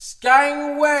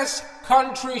Gang West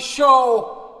Country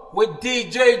Show with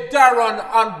DJ Darren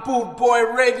on Boot Boy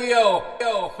Radio.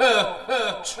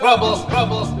 Troubles.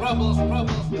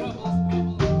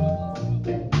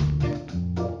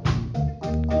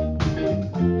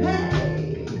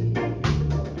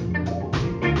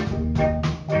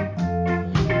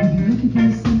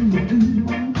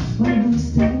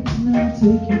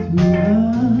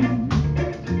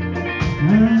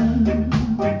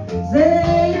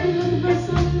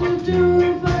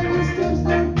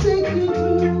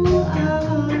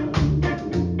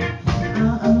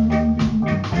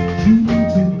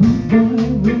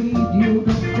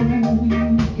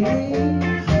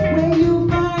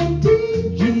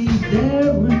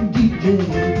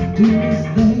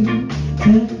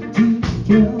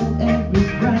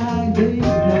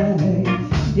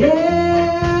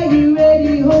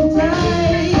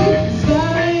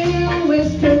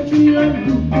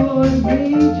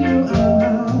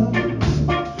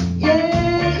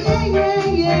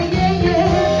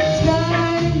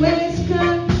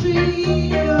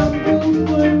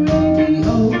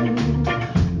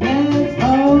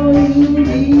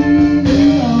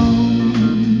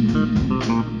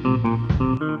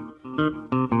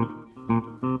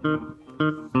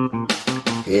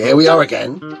 Here we are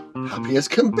again, happy as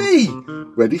can be,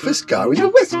 ready for Ska in the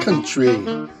West Country.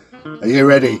 Are you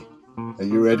ready? Are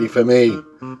you ready for me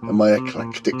and my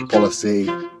eclectic policy?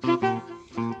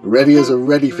 Ready as a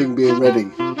ready thing being ready.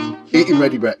 Eating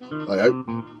ready, Brett, I hope.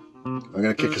 I'm going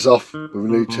to kick us off with a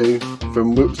new tune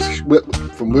from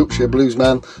Wiltshire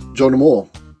bluesman John Moore,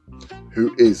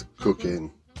 who is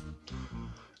cooking.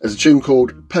 There's a tune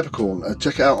called Peppercorn.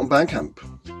 Check it out on Bandcamp.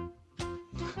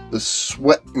 The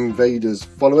Sweat Invaders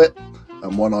follow it,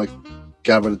 and one I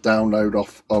gathered a download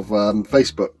off of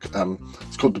Facebook.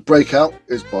 It's called The Breakout.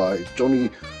 It's by Johnny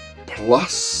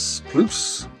Plus.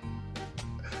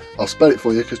 I'll spell it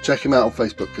for you, because check him out on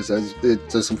Facebook, because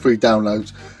there's some free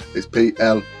downloads. It's Pluse.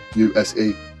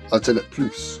 I'd say that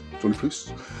Plus, Johnny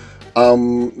Plus. Then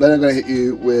I'm going to hit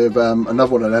you with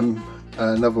another one of them,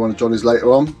 another one of Johnny's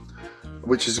later on,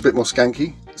 which is a bit more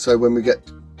skanky. So when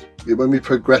we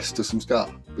progress to some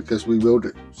ska, because we will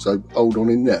do. So hold on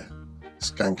in there,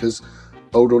 skankers.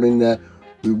 Hold on in there.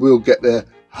 We will get there.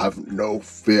 Have no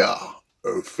fear,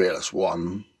 oh fearless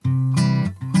one.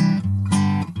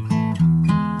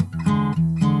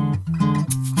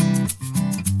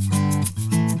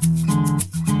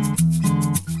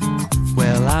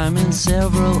 Well, I'm in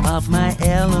several of my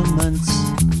elements.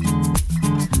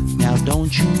 Now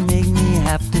don't you make me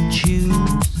have to choose.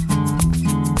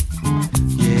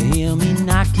 You hear me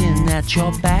knocking at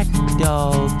your back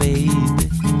door, baby.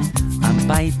 I'm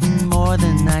biting more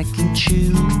than I can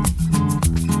chew.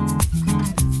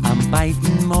 I'm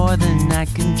biting more than I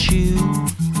can chew.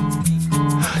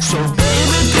 So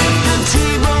baby, put the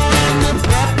T-bone and the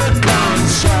peppercorn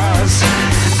sauce.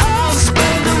 I'll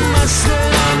spread the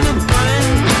mustard on the bun.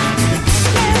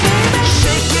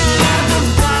 Shake it out the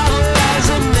bottle as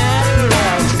a matter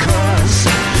of course.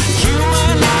 You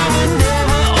and I were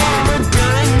never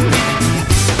overdone.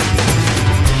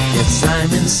 Yes,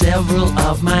 I'm in several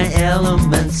of my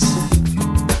elements.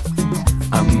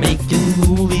 I'm making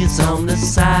movies on the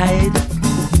side.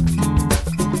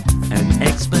 An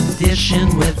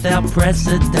expedition without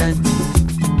precedent.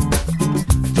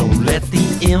 Don't let the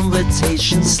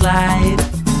invitation slide.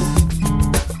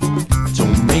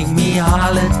 Don't make me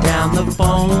holler down the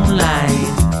phone line.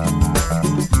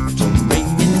 Don't make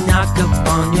me knock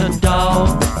upon your door.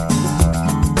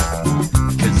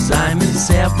 'Cause I'm in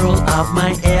several of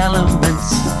my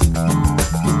elements.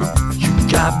 You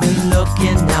got me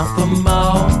looking out for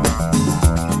more.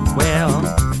 Well,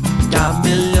 got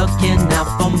me looking out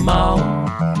for more.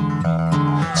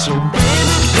 So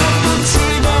baby, put the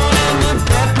T-bone and the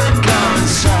peppercorn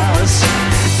sauce.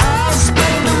 I'll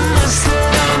spread the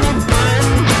mustard on the bun.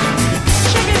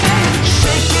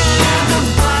 Shake it out the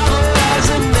bottle as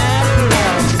a matter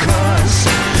of course.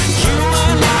 You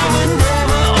and I were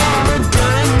never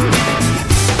overdone.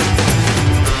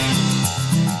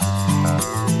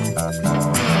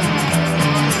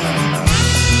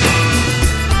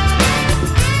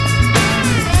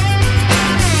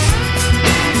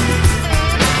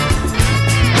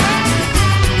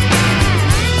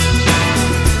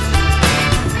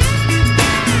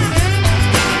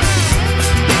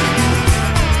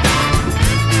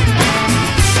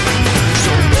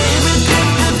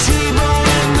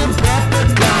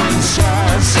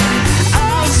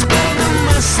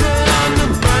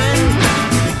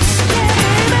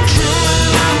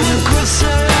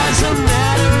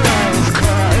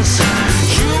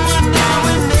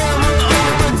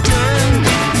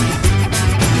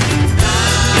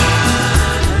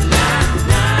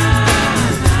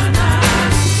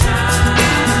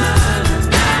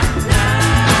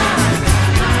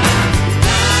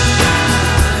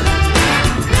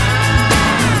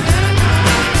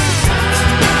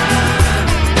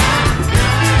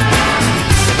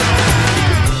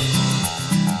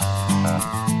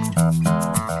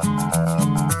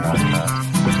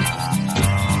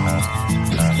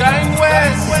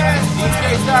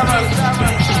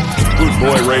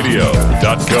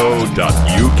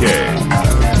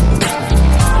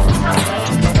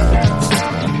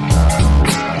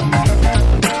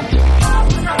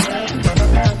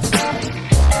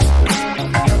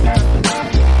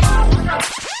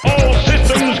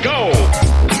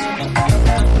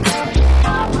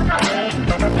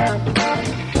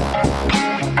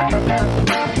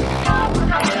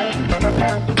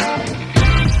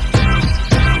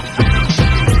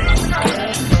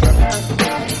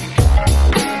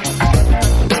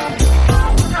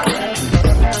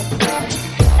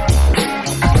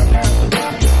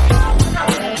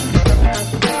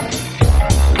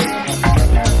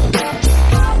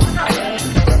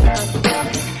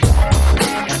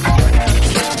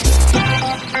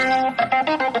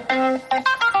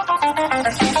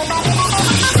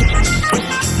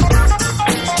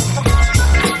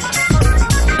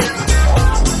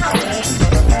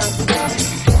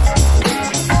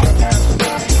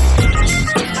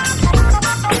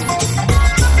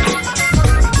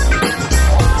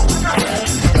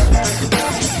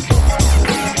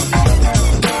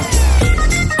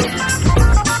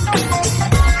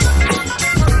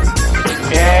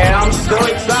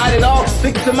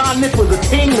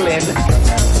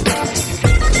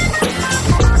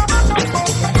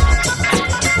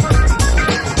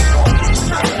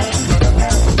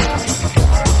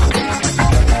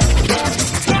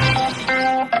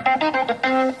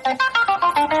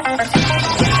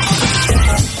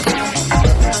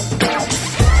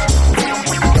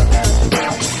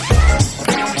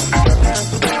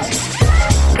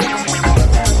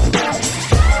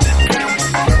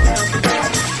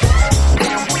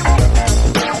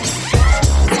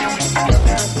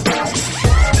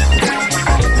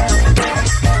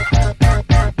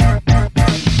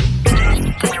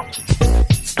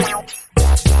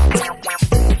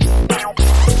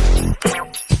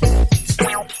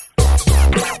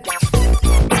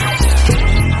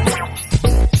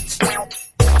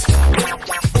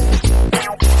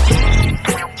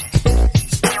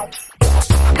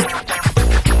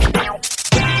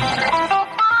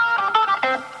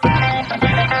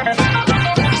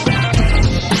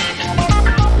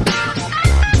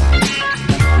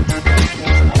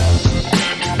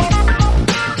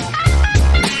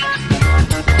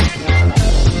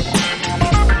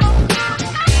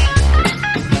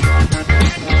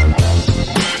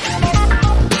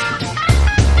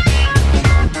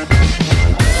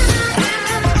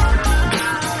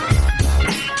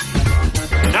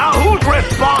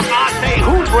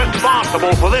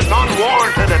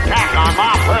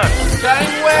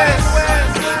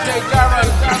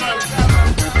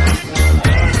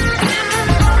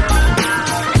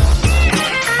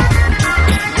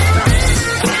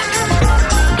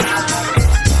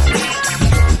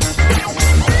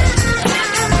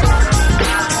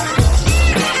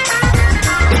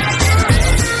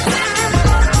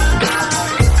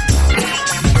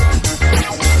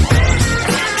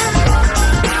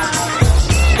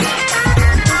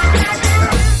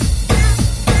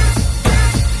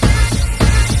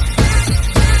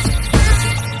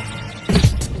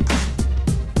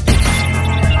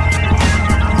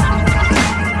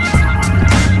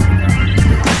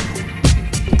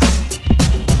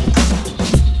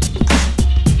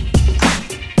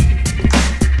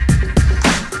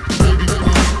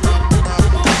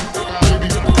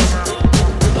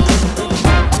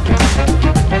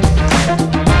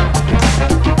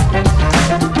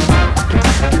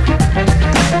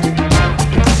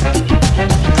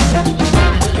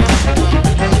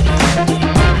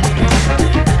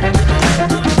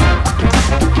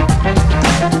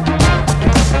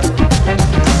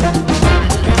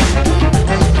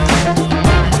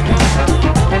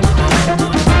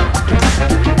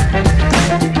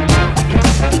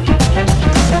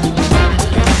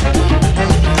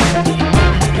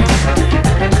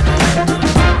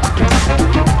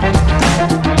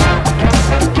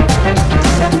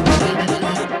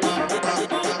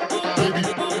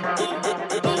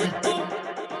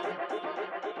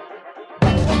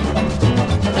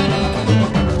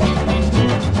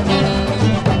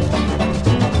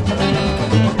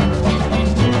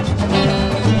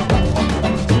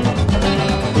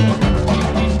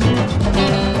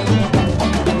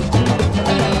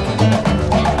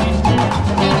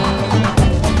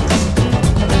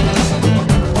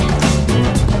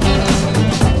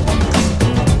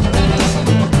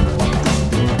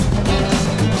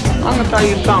 tell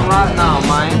you something right now,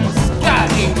 man.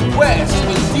 Scotty West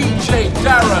with DJ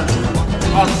Darren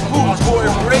on Boot Boy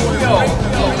Radio.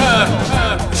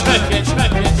 Check it,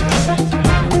 check it, check it.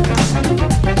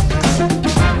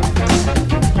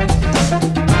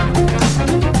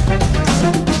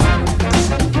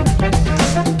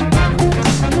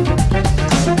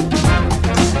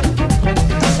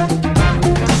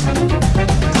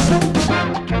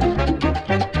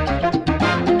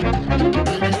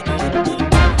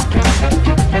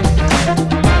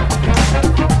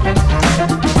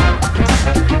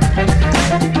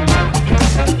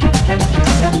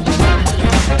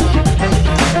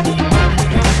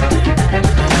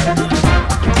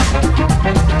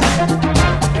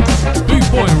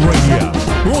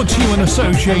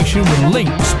 association with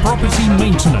Links Property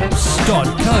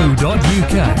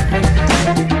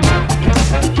Maintenance.co.uk.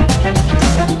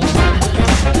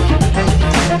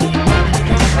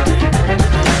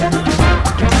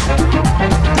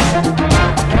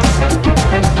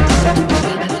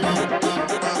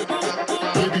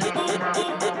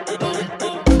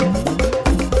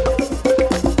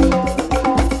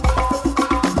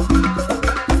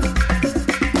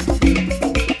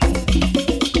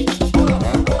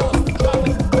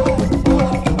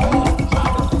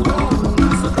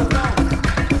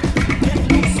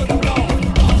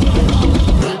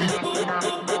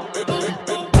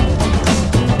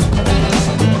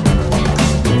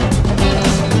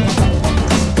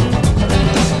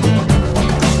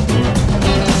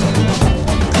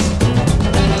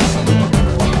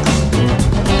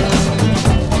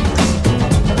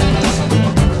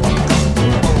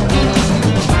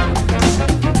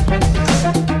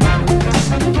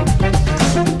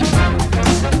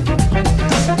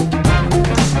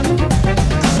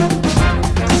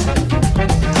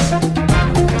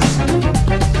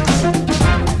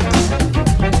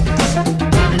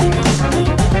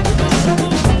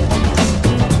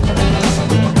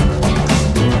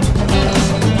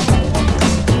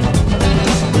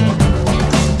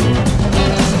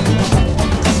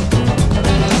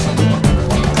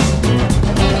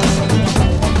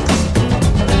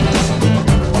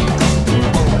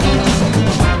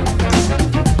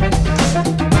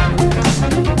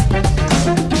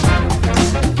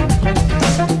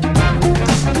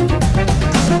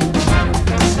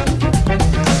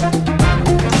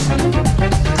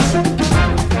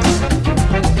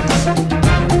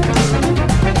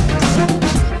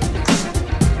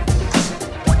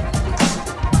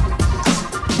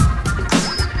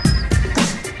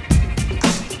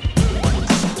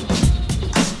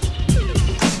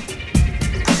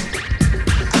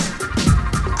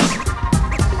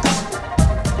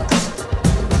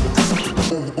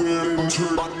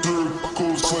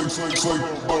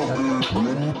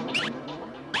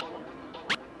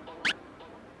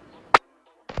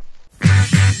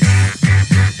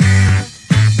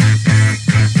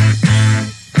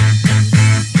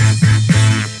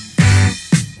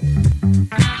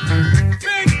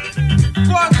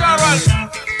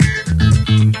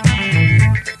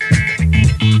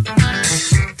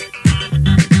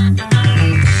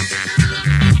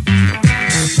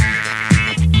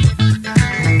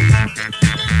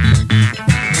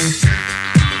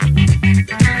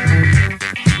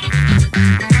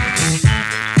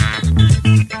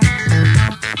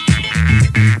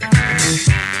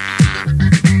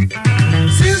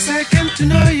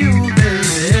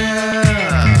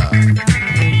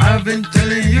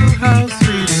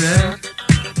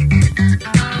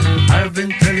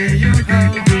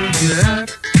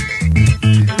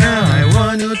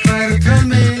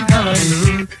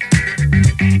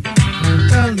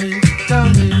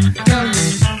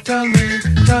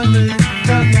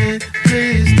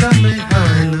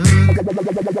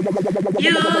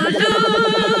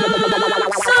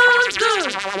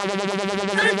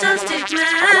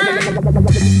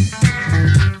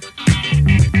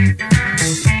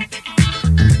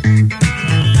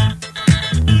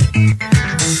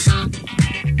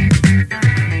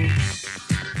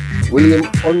 William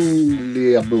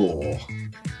Onliabor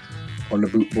on the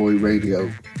Bootboy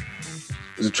Radio.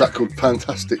 There's a track called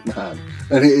Fantastic Man,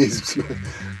 and it is.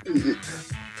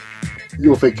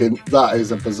 You're thinking that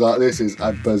is a bizarre. This is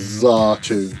a bizarre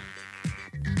tune,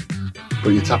 but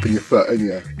you're tapping your foot, aren't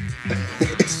you?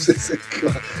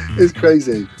 It's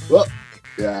crazy. What?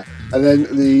 Yeah. And then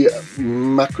the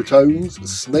Macrotones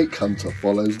Snake Hunter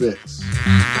follows this.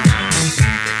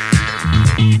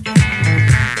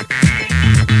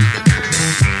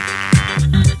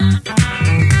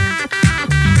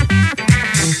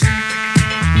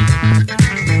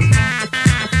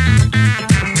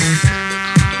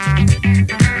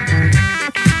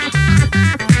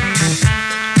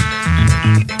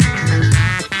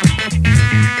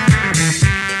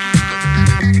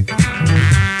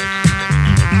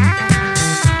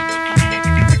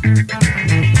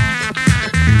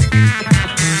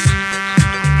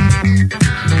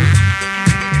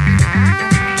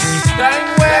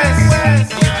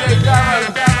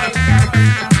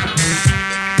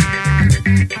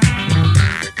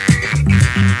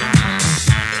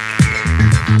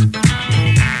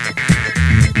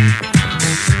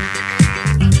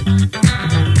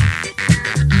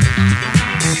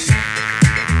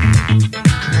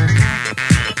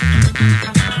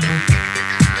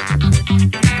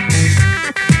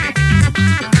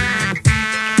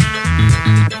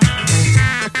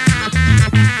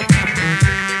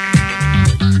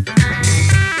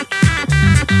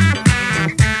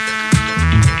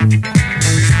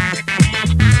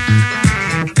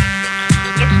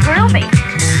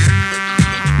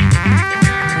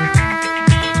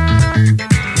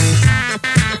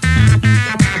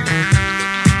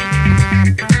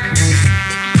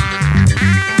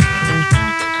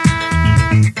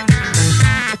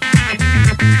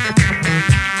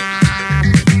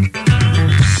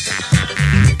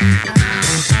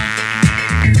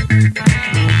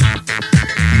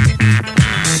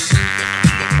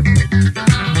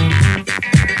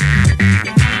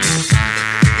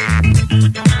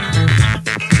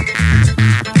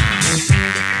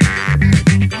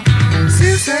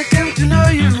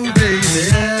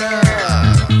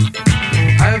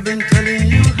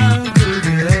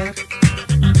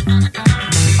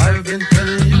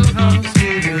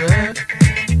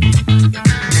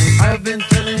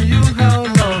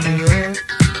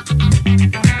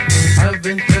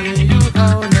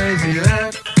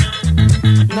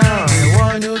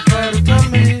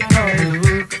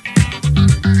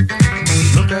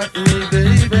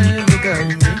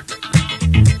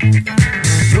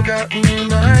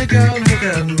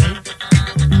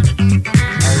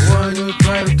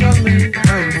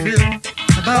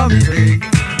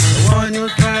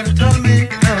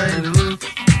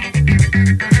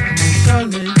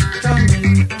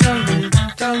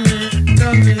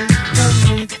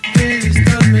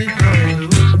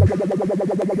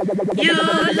 You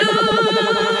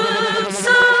look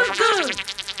so good,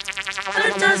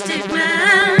 fantastic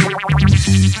man.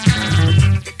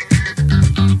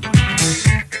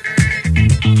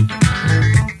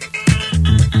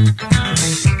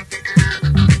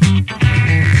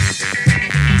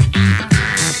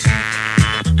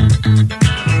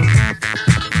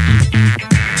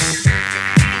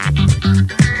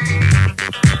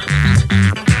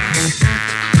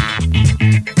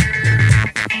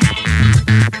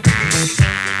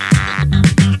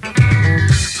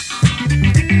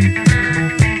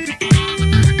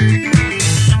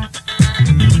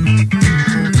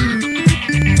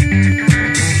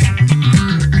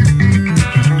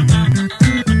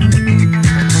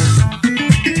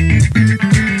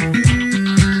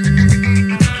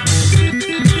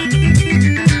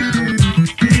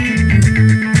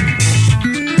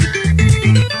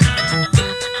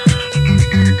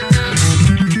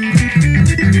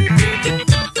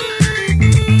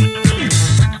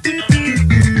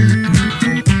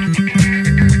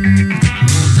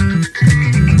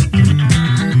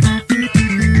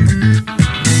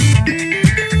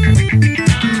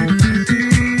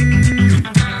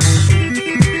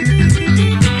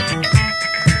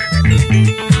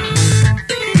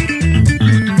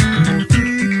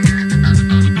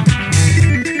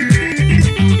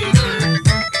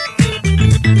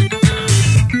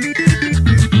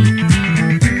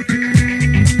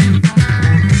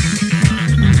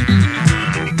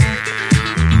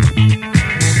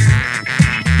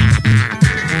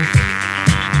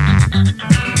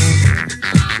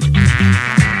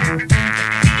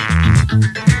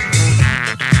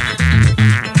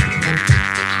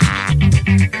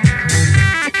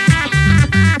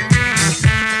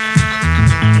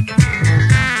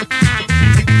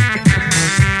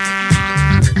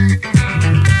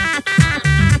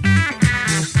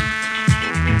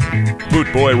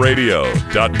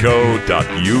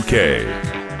 bootboyradio.co.uk.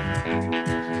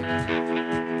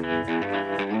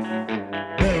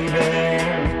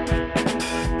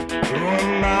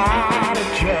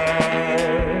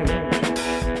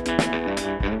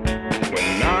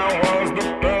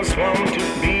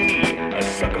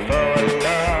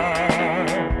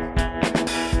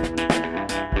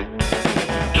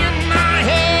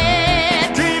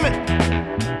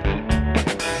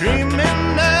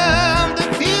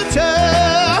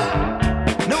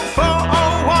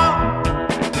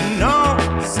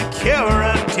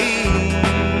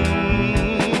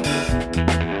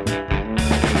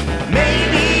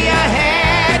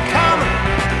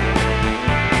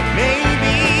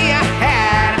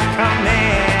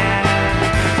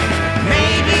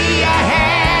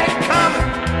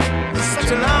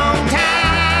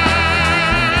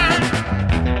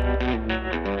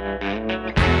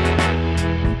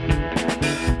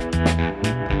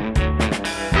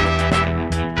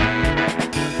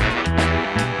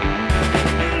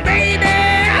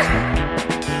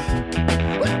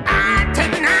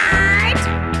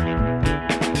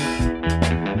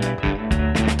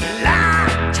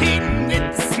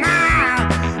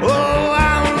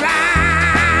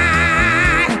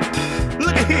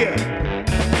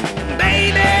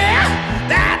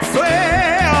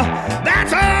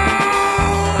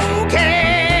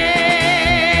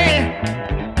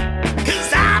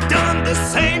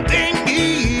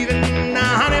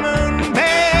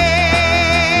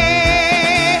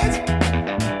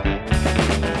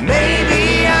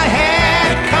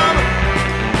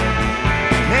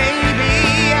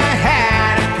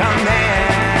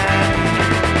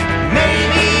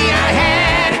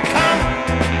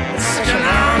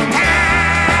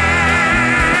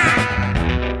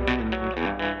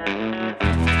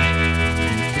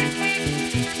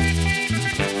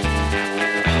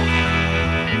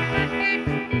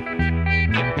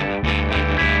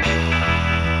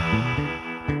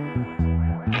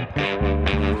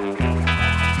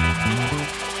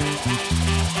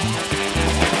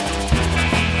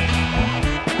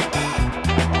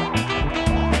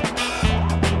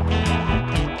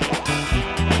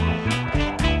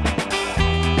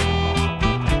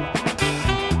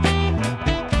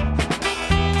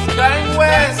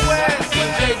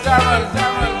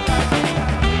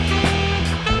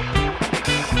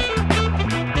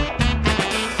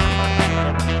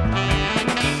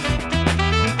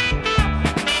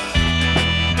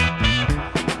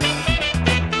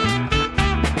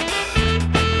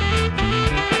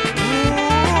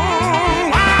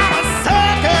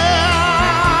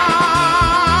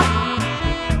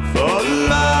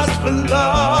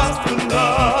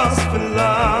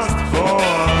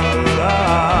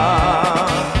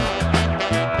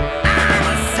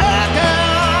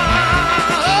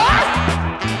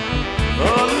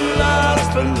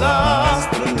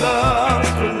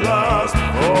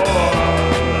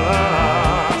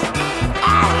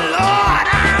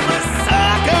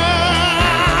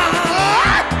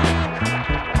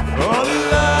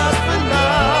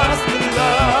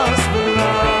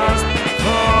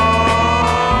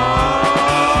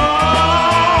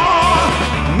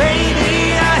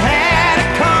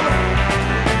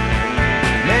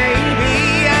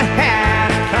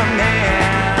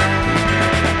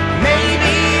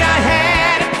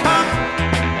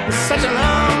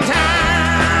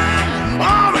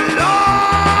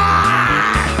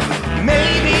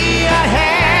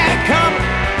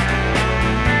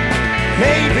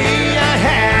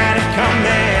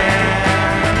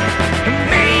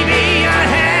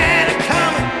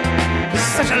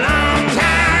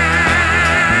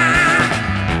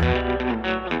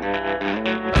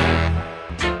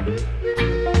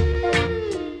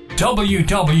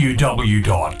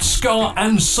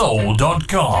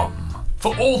 www.scarandsoul.com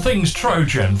for all things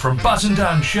Trojan, from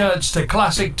button-down shirts to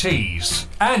classic tees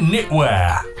and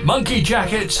knitwear, monkey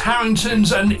jackets,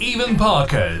 Harringtons and even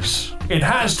Parkers. It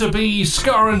has to be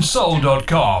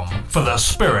scarandsoul.com for the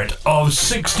spirit of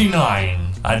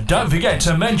 69. And don't forget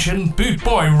to mention Boot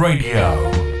Boy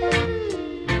Radio.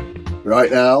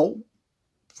 Right now,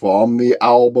 from the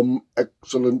album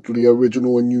Excellently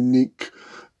Original and Unique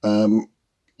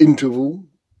Interval,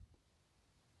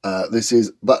 this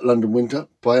is That London Winter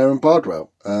by Aaron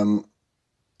Bardwell.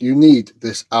 You need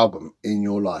this album in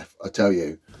your life, I tell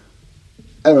you.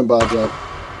 Aaron Bardwell,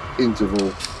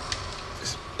 Interval,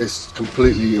 it's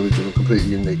completely original, completely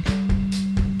unique.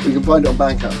 You can find it on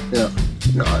Bandcamp. Yeah,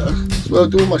 as well,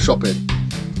 do all my shopping.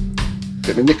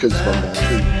 Get my knickers from there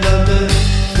too. London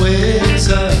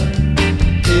winter,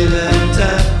 ill and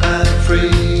damp and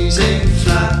freezing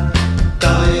flat,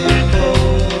 dying for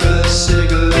a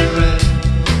cigarette.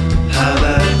 How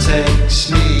that takes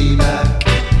me back,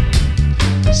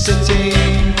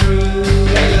 sitting through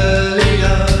the early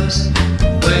hours,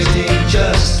 waiting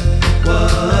just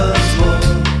once more.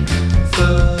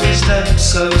 Footsteps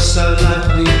so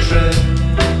lightly tread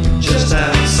just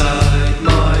outside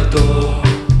my door.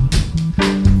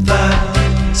 That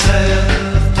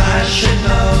tale of passion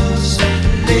knows,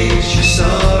 leaves you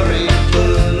sorry,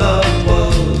 full of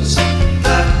woes.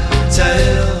 That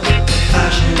tale of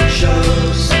passion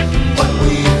shows what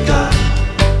we've got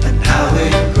and how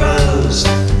it grows.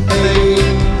 Baby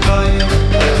crying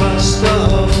across the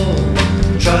hall,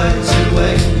 trying to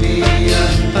wake me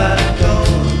up at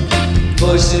dawn.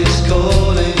 Voices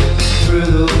calling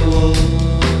through the wall,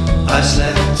 I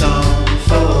slept on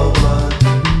for one.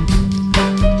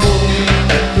 Walking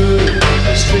through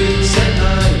the streets at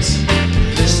night,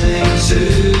 listening to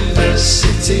the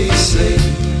city sleep,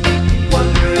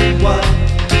 wondering what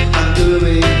I'm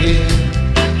doing here,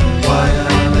 why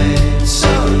I'm in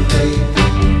so deep.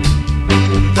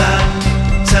 That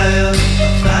tale of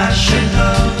passion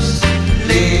knows,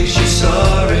 leaves you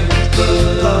sorry,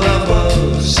 full of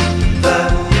woes.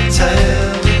 That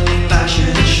tale of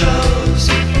passion shows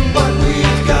what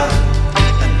we've got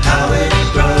and how it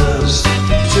grows.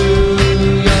 Too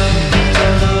young to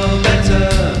know better,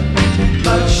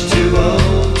 much too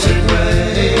old to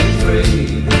break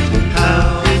free.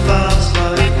 How fast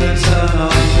life can turn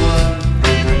on one,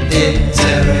 it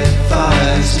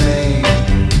terrifies me.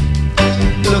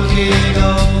 Looking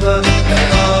over the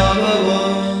harbour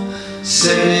wall,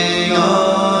 sitting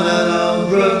on an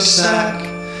old rucksack,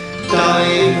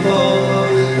 dying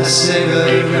for a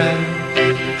cigarette.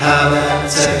 How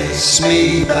that takes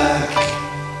me back.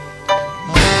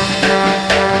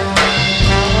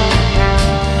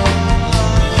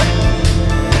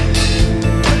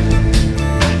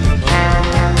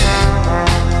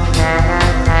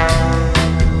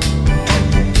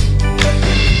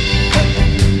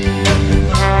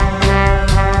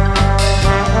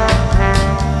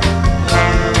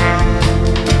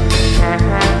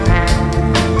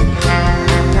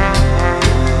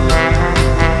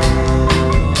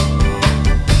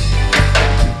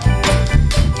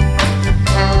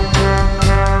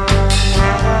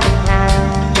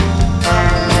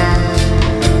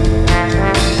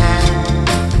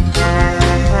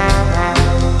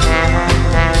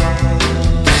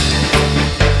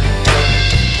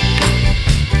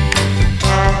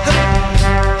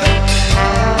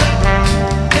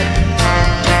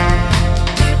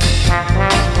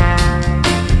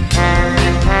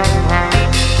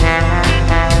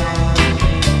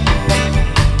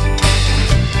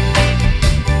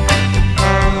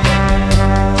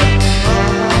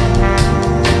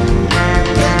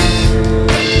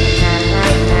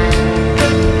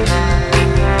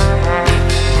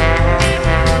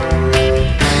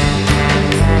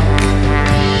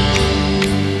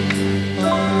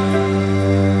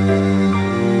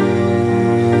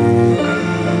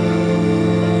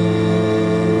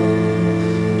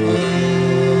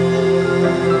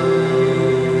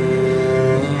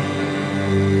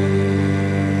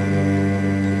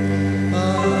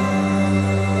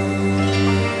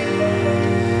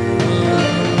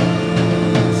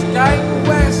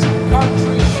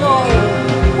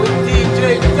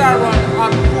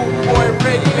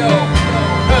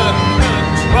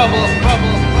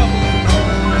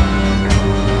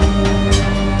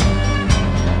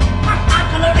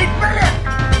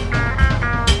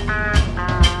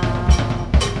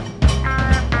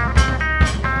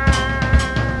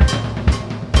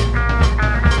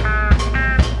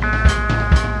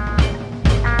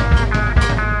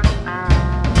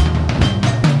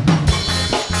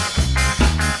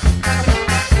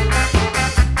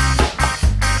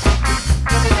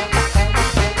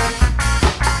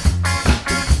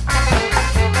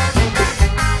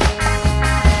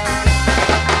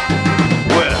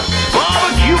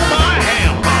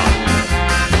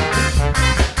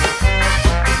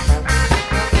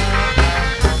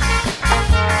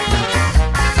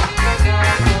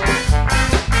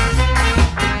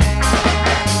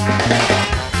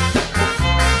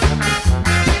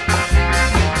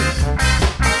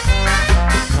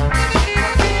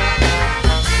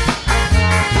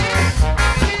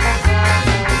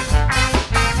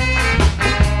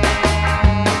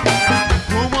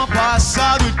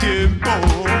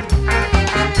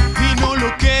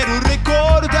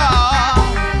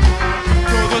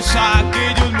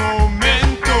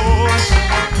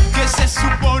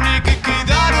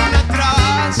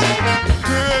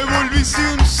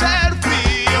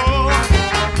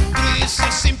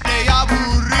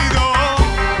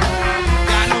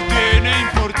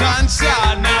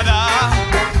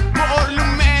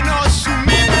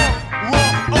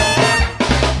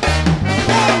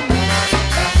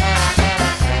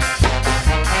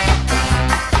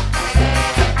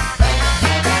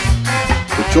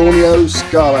 Antonio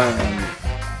Scaran.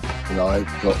 And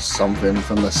I've got something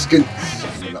from the Skints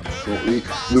coming up shortly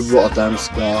with Rotterdam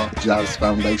Ska Jazz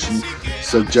Foundation,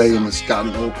 Sir J and the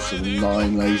Scantalps and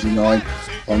Nine Lazy Nine.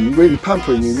 I'm really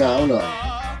pampering you now, aren't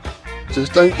I?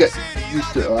 Just don't get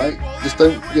used to it, alright? Just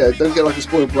don't get like a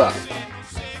spoiled brat.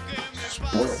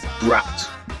 Spoiled brat.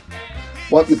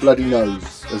 Wipe your bloody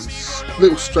nose. There's a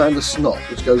little strand of snot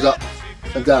which goes up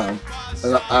and down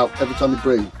and out every time you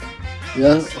breathe.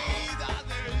 Yeah?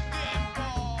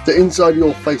 The inside of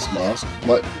your face mask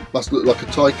must look like a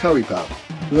Thai curry pal.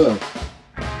 Yeah.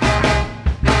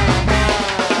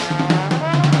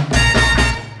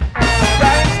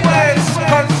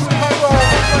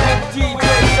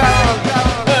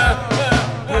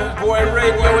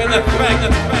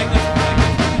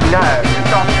 No,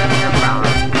 stop your mouth.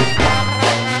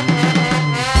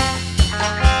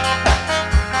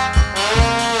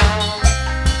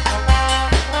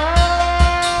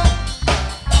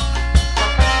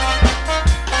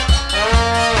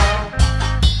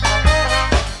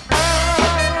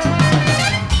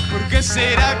 ¿Por qué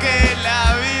será que la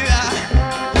vida,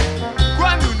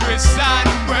 cuando uno está en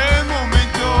un buen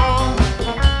momento,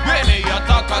 viene y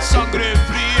ataca sangre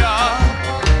fría,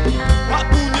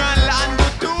 apuñalando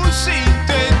tus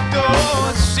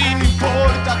intentos? Sin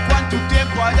importa cuánto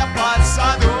tiempo haya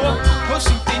pasado, los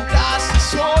intentas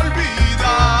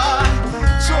olvidar,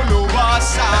 solo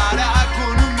bastará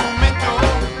con un momento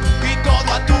y todo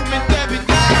a tu mente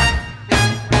vendrá.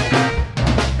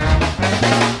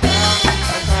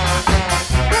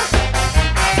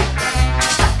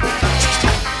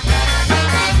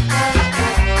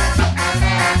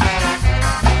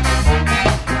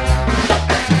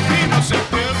 Y no sé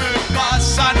qué me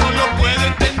pasa, no lo puedo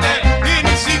entender, y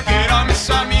ni siquiera mis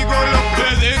amigos lo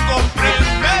pueden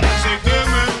comprender. No sé qué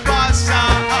me pasa,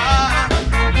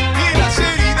 y las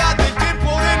heridas del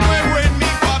tiempo de nuevo en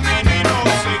mi camino. Y no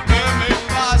sé qué me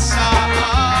pasa,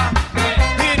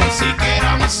 y ni siquiera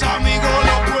mis amigos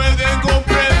lo pueden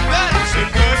comprender. No sé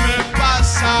qué me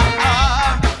pasa,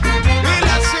 y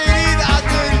las heridas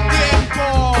del tiempo,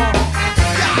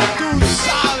 ya tú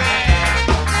sabes.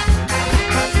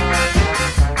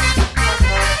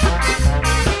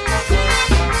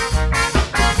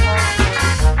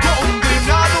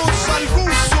 Condenados al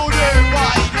gusto de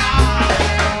bailar.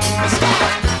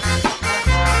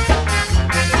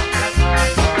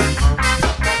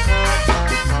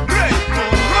 Reto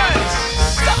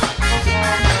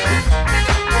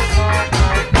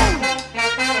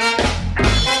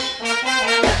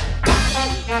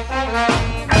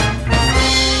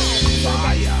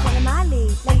Follow my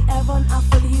lead. Later on, I'll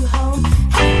follow you home.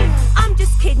 Hey, I'm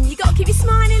just kidding. You gotta keep your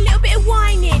smile, a little bit of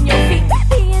wine in your feet.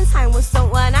 Peppy and time with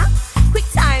someone out. Quick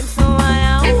time, someone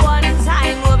out. One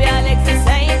time, move your legs the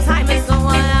same time as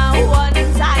someone out. One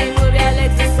time, move your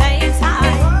legs the same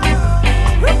time.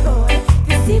 Rude boy,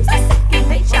 this seems like second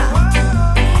nature.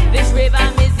 This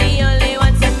rhythm is the only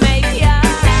one to make ya.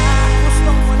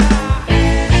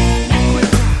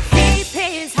 Keep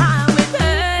his hand with the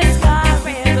ska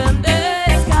rhythm,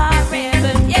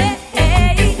 yeah.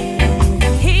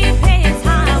 Keep his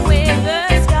hand with the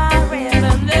ska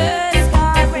rhythm,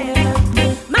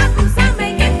 My boots are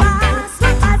making fast,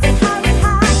 my eyes are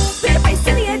high. With the bass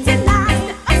in the air tonight,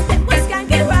 I step was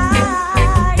skanking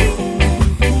right.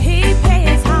 Keep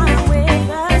his hand with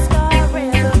the ska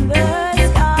rhythm,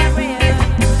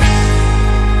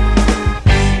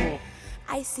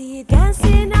 I see you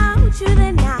dancing out through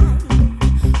the night,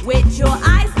 with your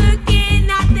eyes looking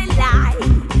at the light.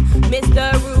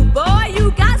 Mr. Rude Boy,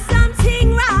 you got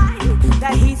something right.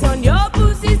 That heat on your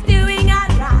boots is doing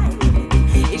alright.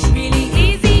 It's really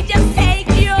easy, just take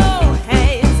your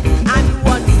hands and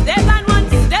one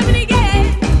step again.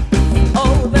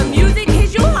 Oh, the music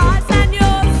hits your heart and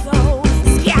your soul.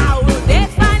 Scout will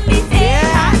definitely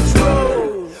take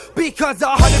control. Because the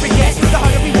harder we get, the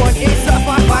harder we want. It's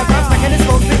certified by grams, like in a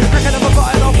smoke, big cracking of a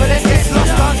bottle off, but let's get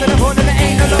lost, dance in the morning, there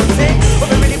ain't no long thing. What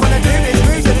we really wanna do is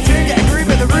groove to the tune, get a groove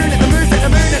in the room, and the moves in the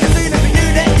moon, and as soon as we do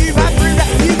that, you have proved that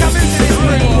you can move to this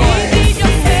room. Easy,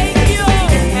 just take your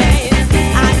hands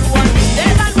and one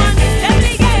step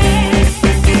again.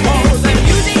 Oh, the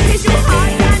music hits your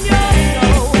heart and your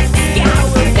soul. Scout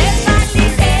will definitely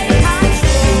take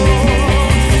control.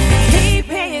 Keep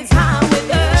his hand with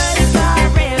the ska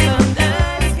rhythm,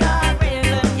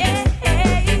 yeah.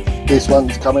 This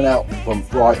one's coming out from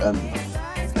Brighton,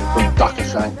 from Ducker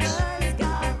Shanks,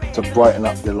 to brighten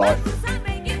up your life.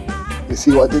 You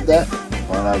see what I did there?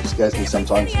 I know, it scares me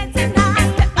sometimes.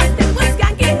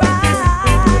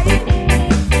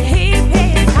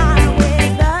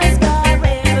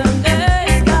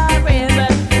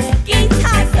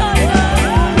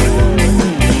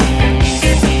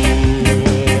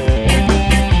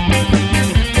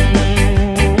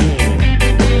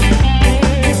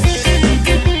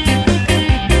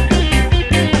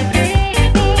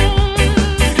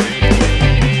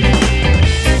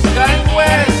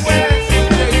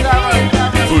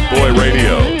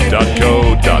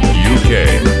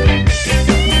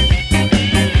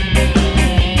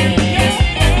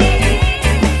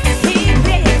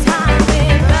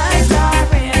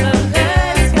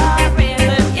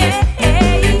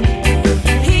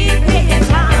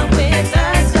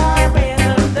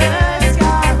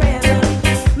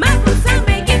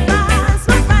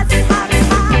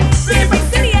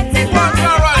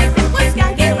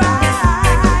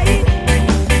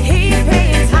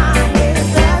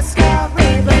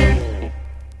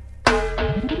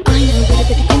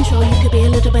 bit of control. You could be a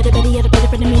little better, better, yet a better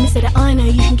friend of me. Instead of I know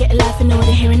you can get a life and know what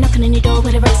hearing knocking on your door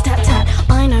with a rat tat tat.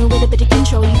 I know with a bit of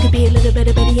control. You could be a little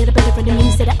better, better, yet a better friend of me.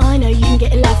 Instead of I know you can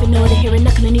get a life and know what hearing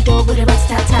knocking on your door with a rat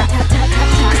tat tat tat tat tat tat.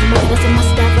 Cause I'm mother that's a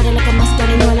mustard, but I like a mustard.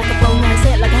 I know I like a phone man,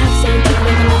 say it like I have saying tickle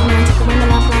in the love man, tickle in the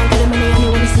laugh line. Get a money, I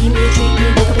know when you see me, you treat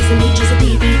me. Wake up as a me, just a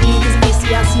DVD. Cause if you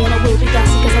see, I see, and I will be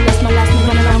gassy. Cause I lost my last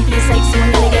name, run around for your sake, so I'm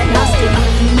gonna get nasty. I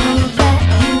know that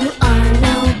you are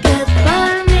no good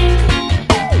for me.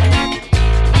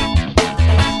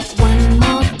 One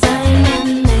more time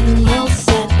and then you'll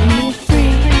set me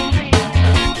free.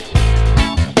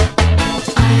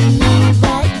 I know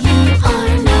that you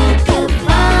are no good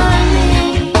for me.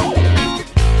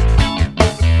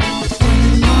 One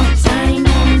more time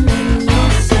and then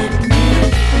you'll set me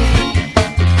free.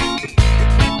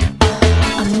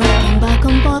 I'm rocking back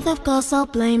and forth, of course I'll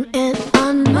blame it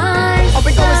on myself. I've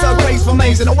been going so graceful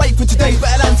maze and I wait for today's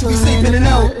better than to be sleeping in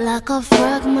hell. Like a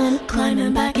fragment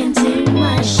climbing back into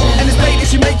my shell. And it's late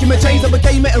that you making me change. I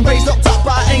became it and raised locked up,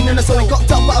 but I ain't in the soul. Got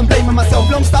up, but I'm blaming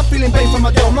myself. Long stop feeling pain from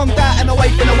my girl. Mom died and I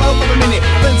wait for the world for a minute.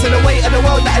 Burn to the weight of the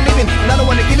world that I live in, and I don't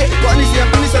wanna give it. But honestly,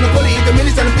 I'm finished on the quality of the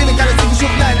minutes, and I'm feeling kinda sick of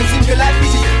short line and single like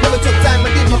fishes. Never took time,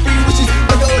 I did my free wishes.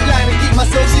 I got a line and keep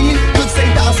myself singing. Could say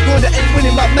that I scored, that ain't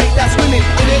winning, but mate, that's winning. I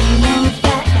know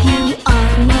that you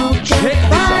are no good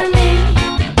for me.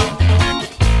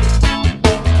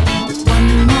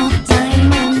 One more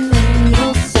time and then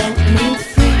you'll set me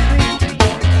free.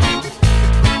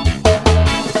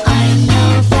 I know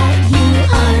that you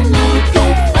are no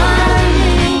good for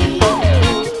me.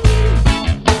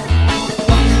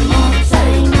 One more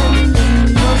time and then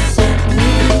you'll set me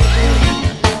free.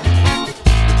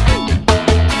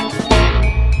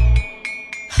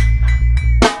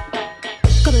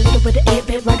 Got a little bit of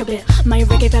 8-bit ragabit. My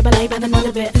reggae vibe, I like none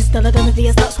of it. This still a done with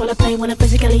these, that's what I play. When I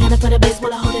physically and I put a bass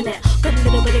while I holding it. Got a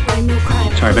little bit of grime, no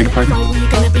crime. Sorry, beg your pardon? Why were you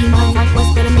gonna be mine? Like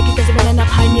what's better make it cause you're running up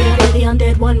high. Need a the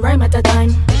undead, one rhyme at a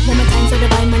time. One more time, so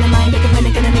divine, man of mine. Make a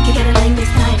friend, gonna make you get a line this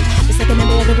time. It's like a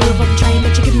member of the roof, I'm trying,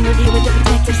 but you can review with the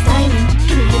detective's timing.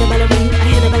 Can you hear the bell ring? I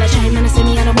hear the bell chime. And I see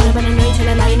me, I don't wanna but I know till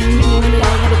I lie. And you wanna lie, I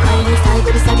have a cry. This time,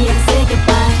 go to study and say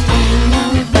goodbye. I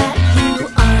know that you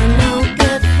are no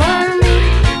good for me.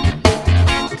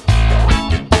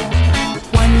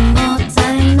 One more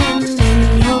time and then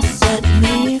you'll set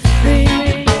me free.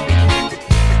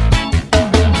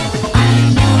 I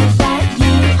know that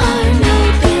you are no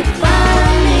good for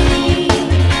me.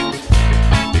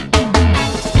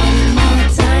 One more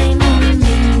time and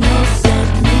then you'll set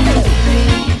me free.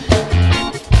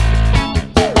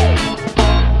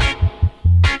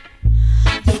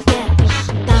 You get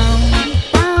down,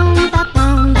 down,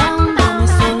 down, down, down.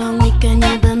 So long we can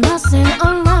you've been messing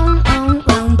around,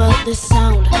 round, but the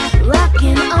sound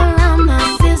rocking around my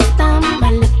system.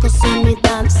 My little see me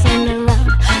dancing around.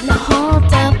 Now hold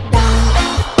up, down,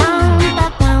 down,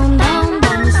 down, down,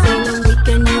 down. So long we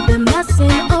can you've been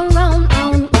messing around,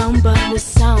 round, but the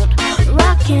sound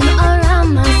rocking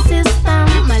around my system.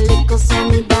 My little see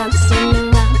me dancing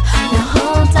around. Now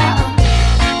hold up.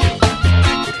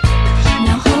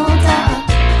 Now hold up.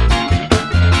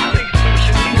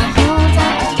 Now hold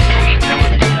up.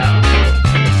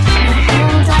 Now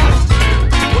hold up.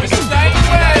 What's his name?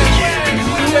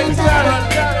 DJ Darren.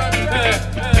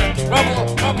 Trouble.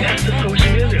 That's the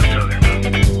social media I'm talking about.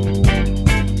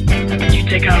 You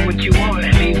take out what you want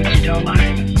and leave what you don't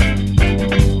like.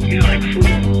 You're like food.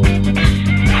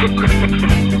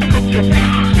 You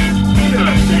know what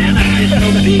I'm saying? I just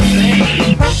know the big thing.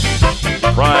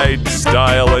 Pride,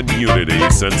 style, and unity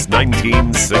since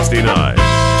 1969.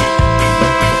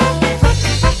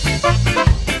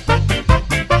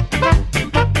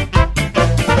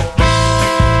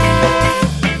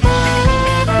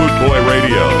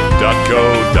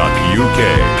 bootboyradio.co.uk.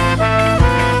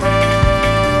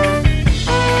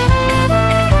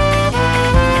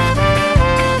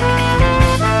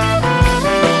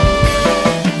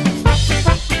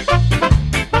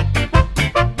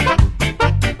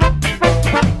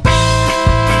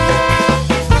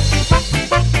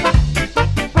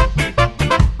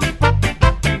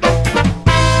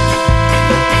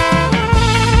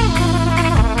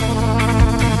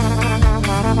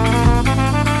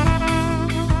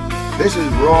 This is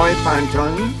Roy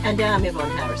Panton, And I'm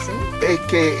Yvonne Harrison.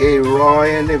 aka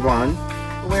Roy and Yvonne.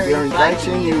 We're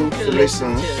inviting you to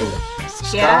listen to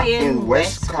Ska in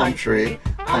West Country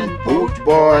on Boot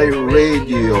Boy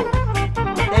Radio.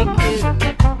 Thank you.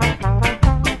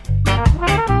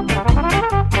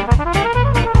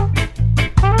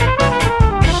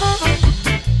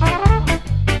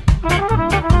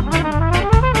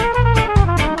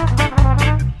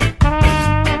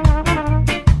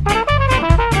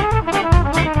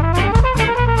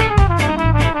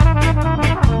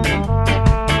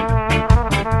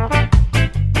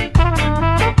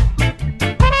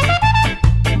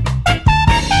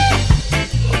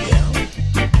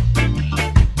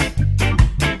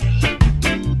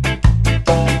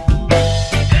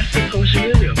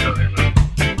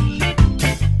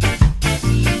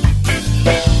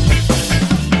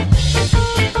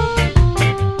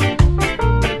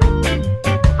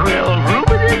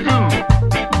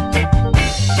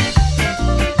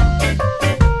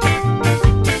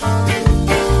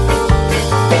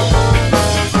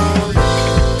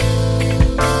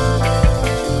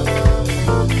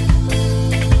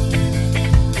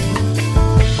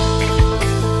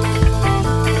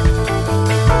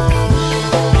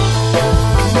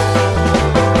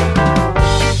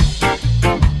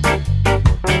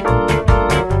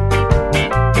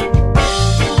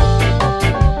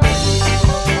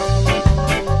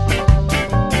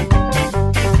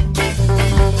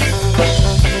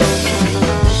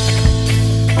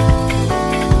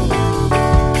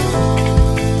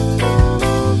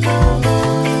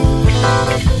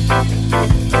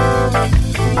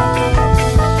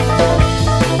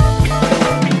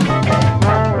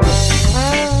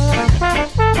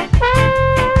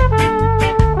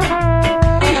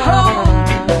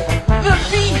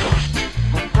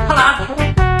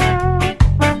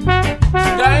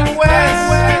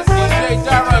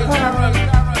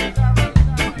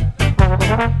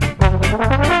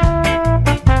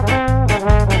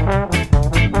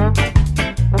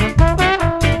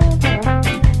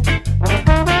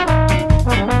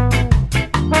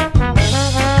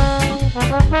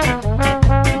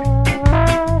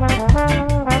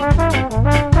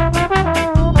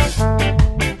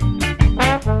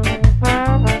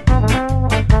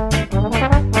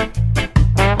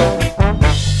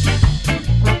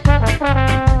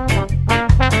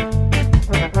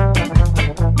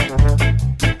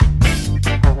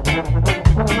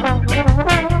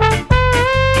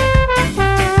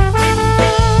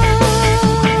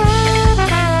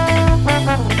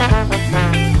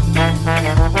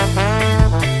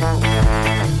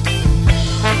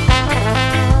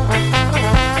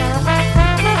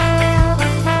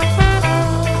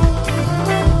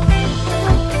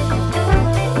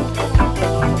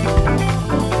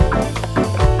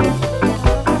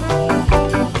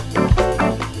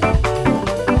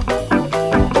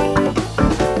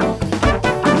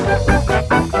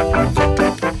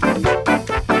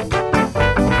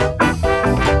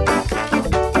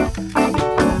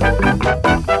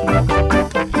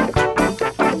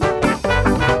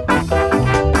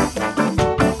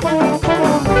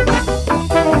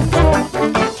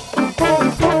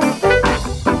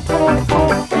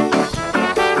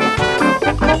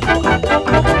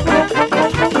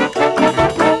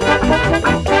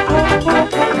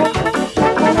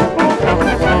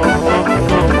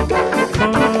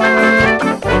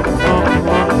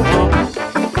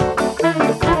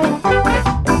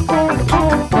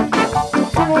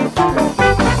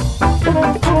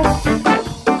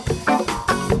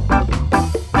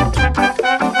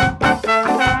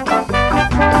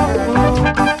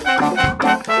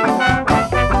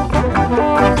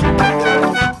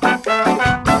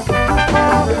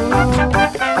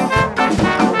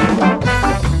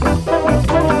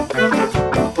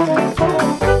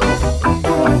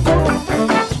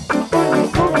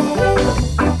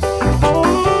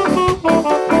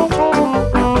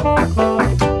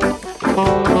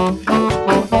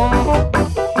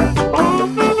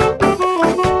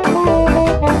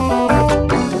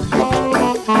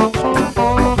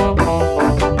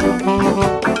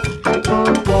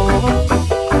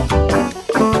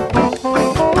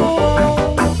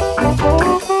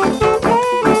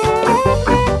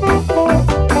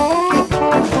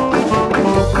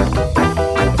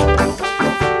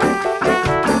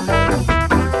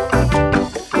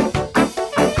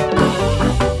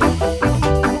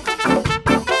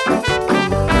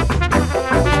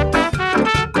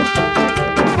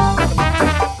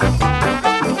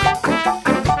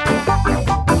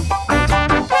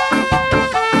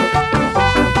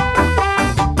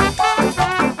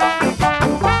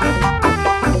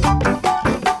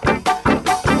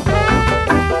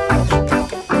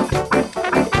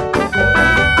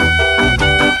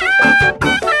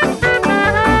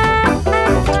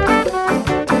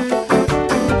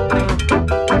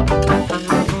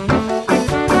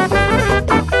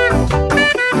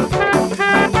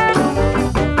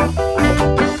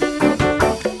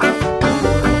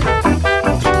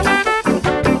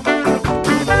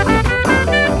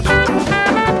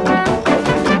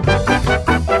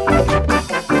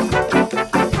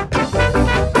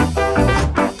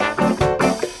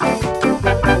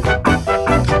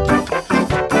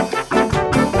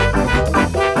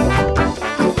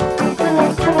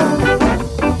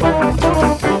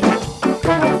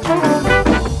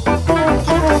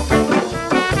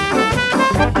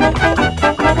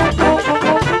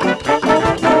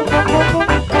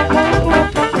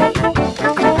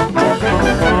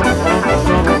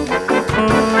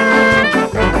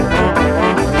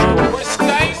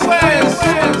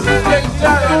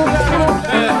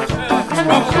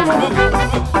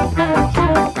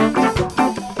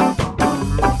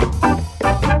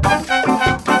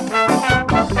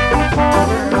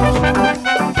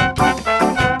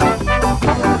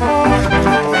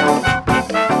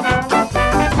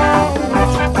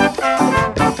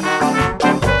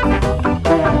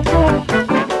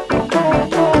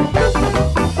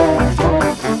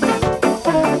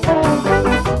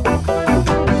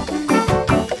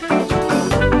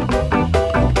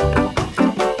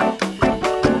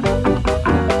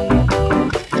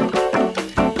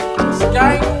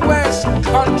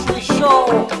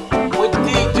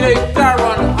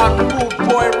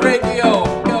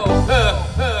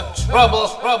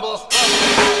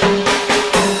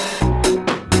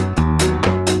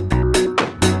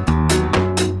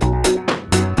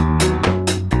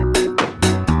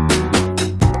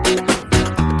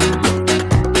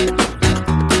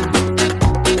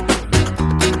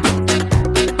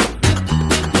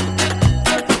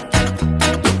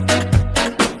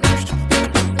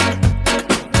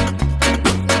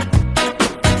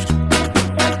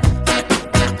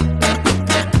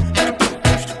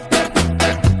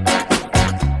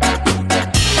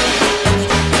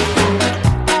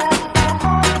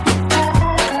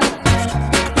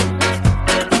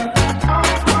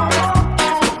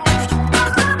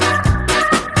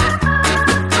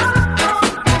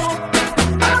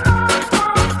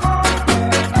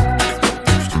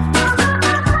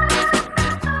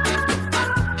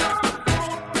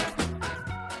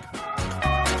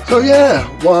 So yeah,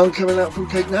 one coming out from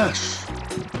Kate Nash.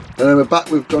 And then we're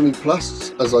back with Johnny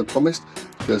Plus, as I promised,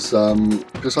 because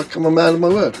I come a man of my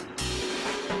word.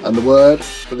 And the word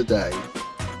for the day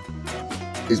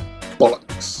is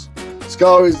bollocks.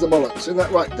 Ska is the bollocks, isn't that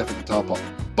right? Definitely guitar pop.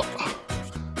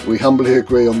 But we humbly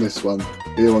agree on this one,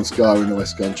 here on Ska in the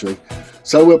West Country.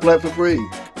 So we'll play it for free,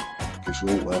 because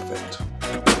you're all worth it.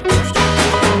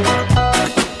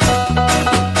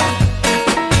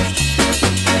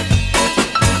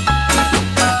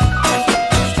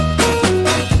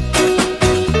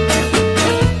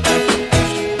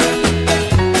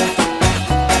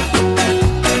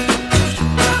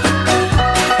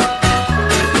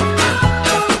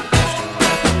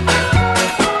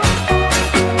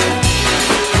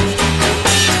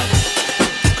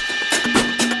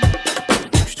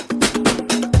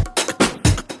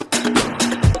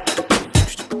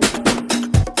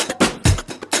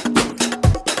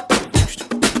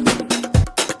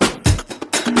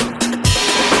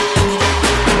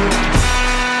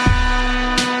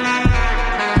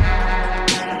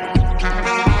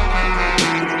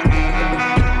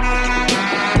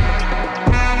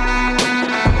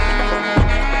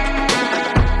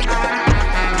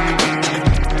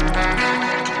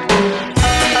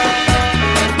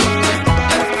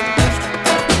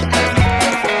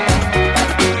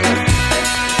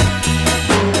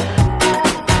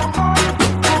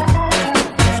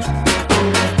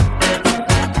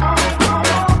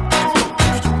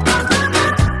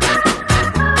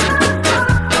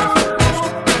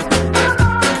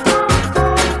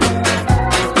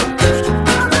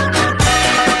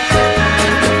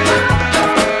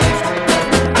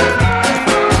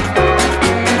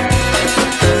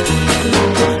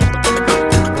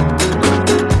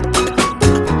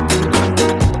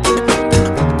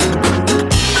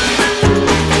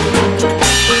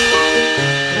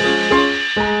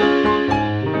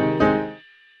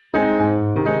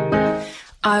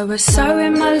 I was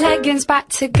sewing my leggings back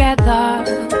together,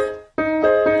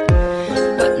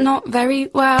 but not very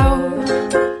well.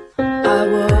 I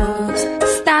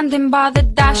was standing by the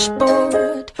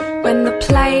dashboard when the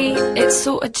plate, it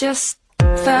sort of just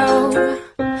fell.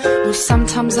 Well,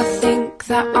 sometimes I think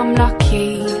that I'm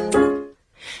lucky,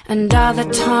 and other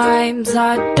times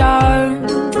I don't.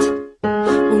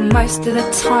 Well, most of the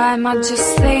time I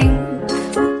just think,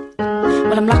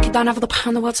 well, I'm lucky, don't have all the power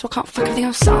in the world, so I can't fuck everything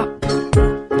else up.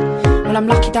 Well, I'm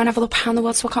lucky, don't have all the power in the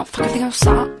world, so I can't fuck everything else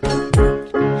up.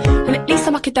 Well, at least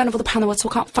I'm lucky, don't have all the power in the world, so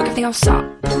I can't fuck everything else up.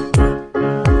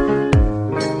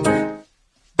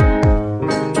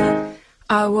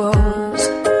 I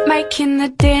was making the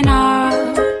dinner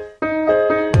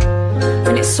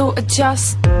when it sort of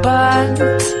just burnt.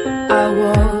 I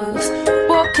was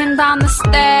walking down the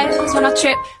stairs when I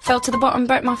tripped, fell to the bottom,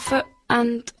 broke my foot,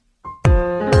 and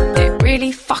it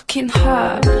really fucking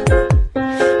hurt.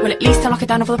 Well, at least I'm lucky,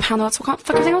 don't have all the power in the world, so I can't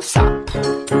fuck everything else up.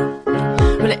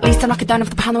 Well, at least I'm lucky, don't have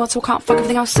the power in the world, so I can't fuck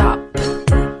everything else up.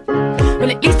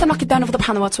 Well, at least I'm knocking down over the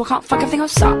panel, so I can't fuck everything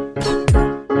else up.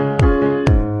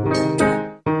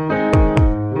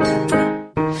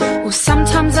 Well,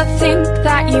 sometimes I think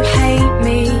that you hate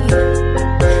me,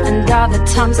 and other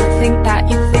times I think that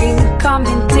you think I'm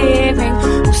endearing.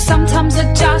 Well, sometimes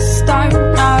I just don't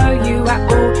know you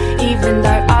at all, even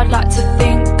though I'd like to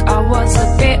think I was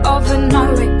a bit of a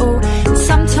know-it-all. And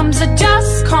sometimes I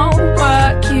just can't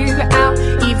work you out,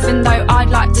 even though I'd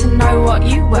like to know what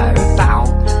you were about.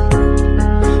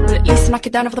 Well, at least I'm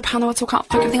knocking down over the panel, so I can't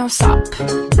fuck everything else up.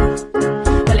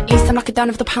 Well, at least I'm knocking down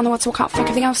over the panel, so I can't fuck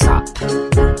everything else up.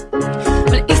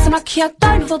 Well, at least I'm lucky I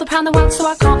don't have all the pound the world, so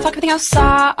I can't fuck everything else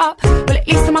up. Well, at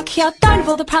least I'm lucky I don't have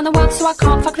all the pound the world, so I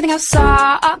can't fuck everything else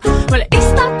up. Well, at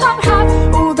least I don't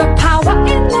have all the power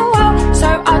in the world, so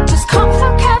I just can't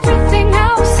fuck everything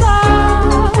else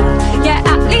up. Yeah,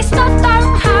 at least I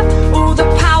don't have all the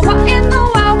power in the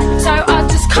world, so I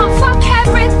just can't fuck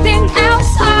everything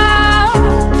else up.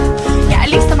 Yeah, at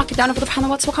least I'm lucky I don't have all the pound the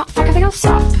world, so I can't fuck everything else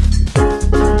up.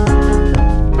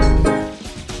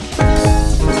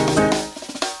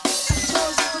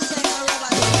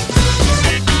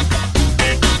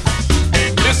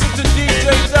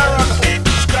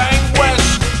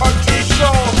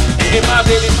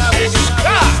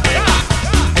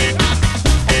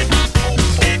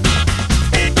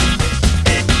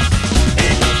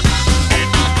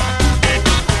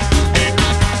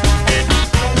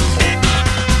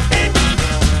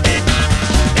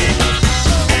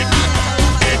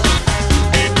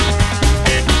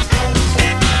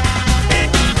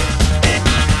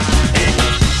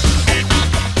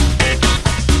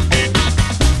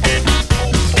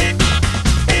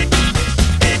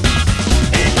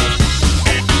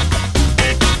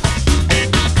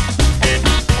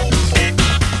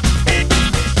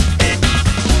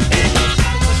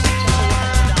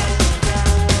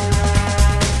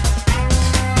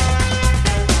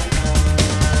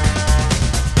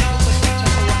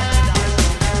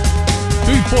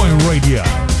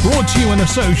 In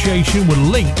association with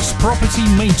Links Property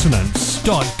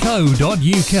Maintenance.co.uk.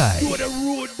 You the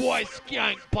rude boy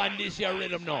skank pan this here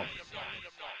rhythm now.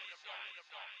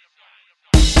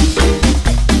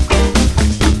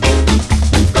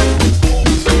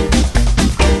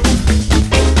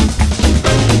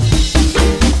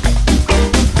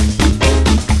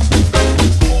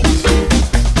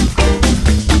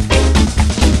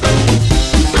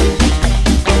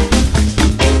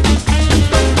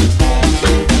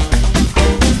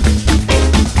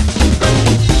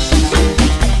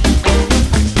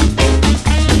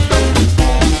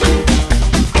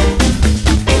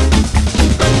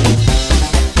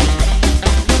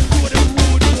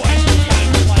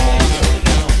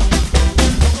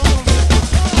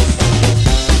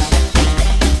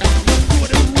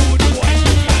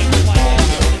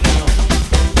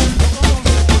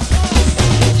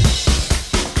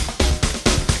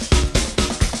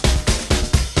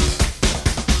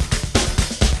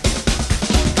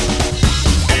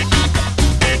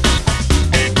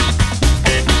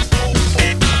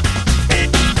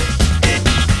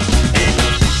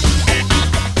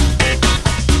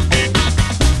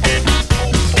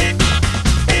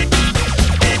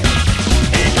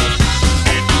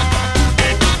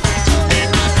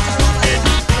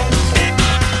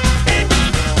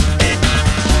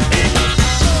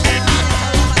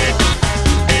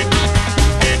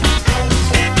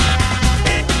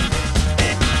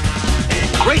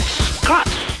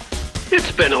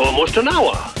 Almost an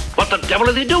hour. What the devil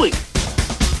are they doing?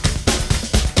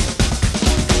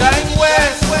 Gang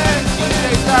West,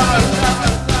 DJ Darren.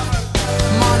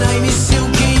 My name is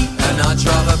Silky and I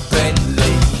drive a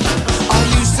Bentley. I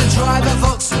used to drive a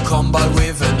Vauxhall Combo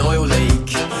with an oil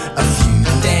leak, a few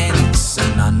dents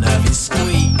and unnerving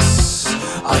squeaks.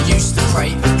 I used to pray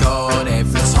to God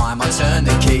every time I turned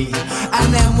the key,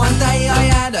 and then one day I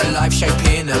had a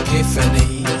life-shaping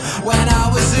epiphany when I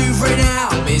was hoovering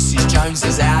out Mrs.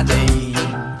 Jones's Audi.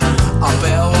 I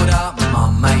belled up my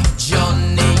mate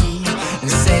Johnny and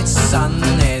said, son,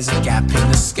 there's a gap in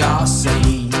the scar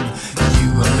scene.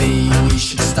 You and me, we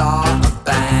should start a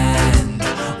band.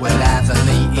 We'll have a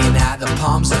meeting at the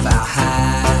palms of our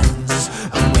hands,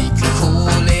 and we could call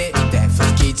it Death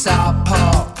of Guitar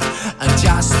Pop, and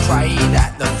just pray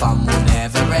that the fun will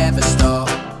never ever stop.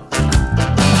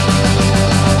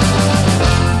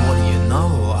 What do you know?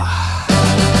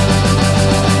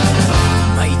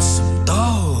 Made some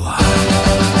dough,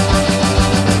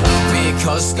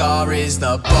 because Scar is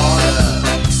the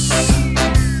bollocks.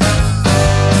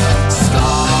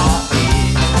 Scar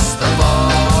is the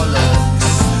bollocks.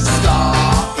 Scar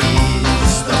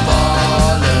is the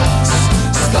bollocks.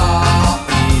 Scar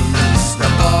is the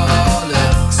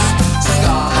bollocks. Scar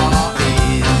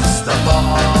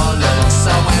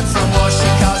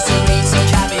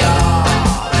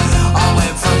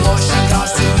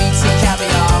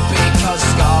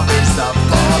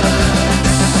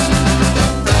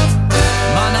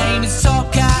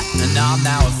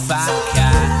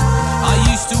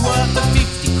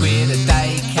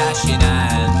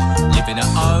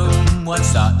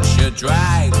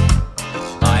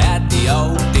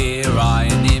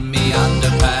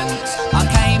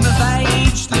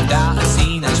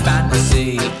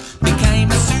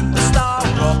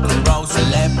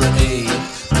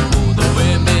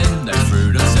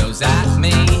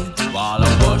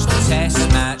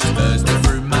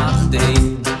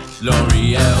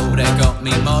L'Oreal, they got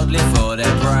me modelling for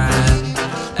their brand.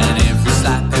 And every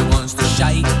slapper wants to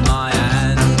shake my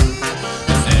hand.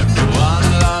 'Cause everyone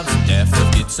loves death of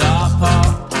guitar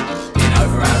pop. In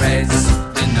over our heads,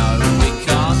 you know we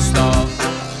can't stop.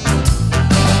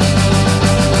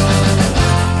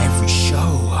 Every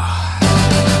show,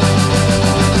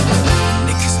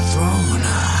 knickers are thrown.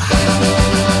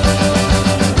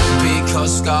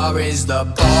 Because Scar is the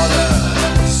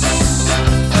bollocks.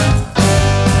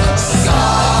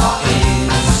 Scar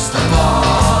is the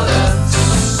bollocks.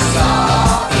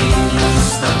 Scar is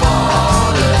the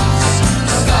bollocks.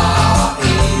 Scar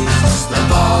is the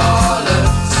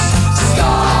bollocks.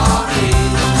 Scar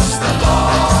is the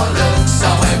bollocks. I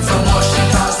went from washing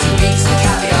cars to eating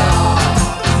caviar.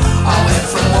 I went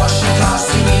from washing cars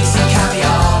to eating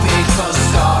caviar because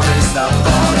Scar is the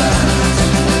bollocks.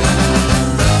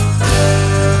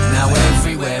 Now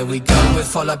everywhere we go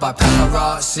we're followed by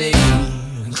paparazzi.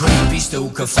 Creepy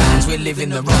stalker fans, we're living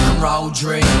the rock and roll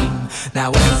dream.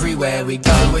 Now everywhere we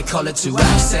go we're collared to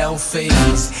have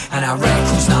selfies. And our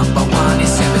record's #1 in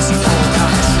 74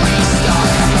 countries. Scar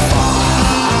carry fire.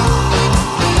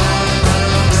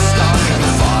 Scar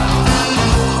carry fire.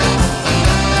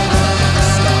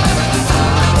 Scar carry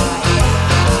fire.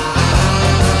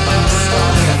 Scar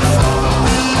carry fire.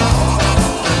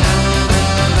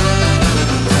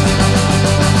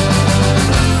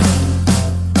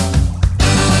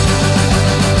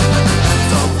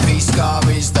 Scar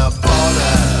is the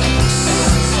bollocks.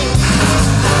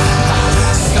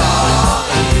 Scar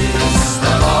is the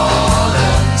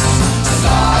bollocks.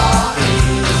 Scar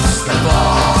is the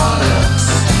bollocks.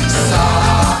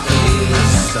 Scar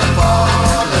is the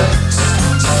bollocks.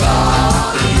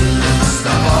 Scar is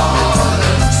the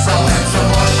bollocks. I went from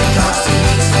washing cars to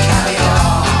eating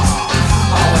caviar.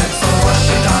 I went from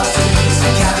washing cars to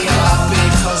eating caviar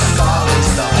because Scar is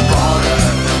the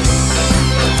bollocks.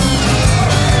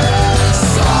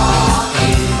 Scar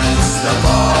is the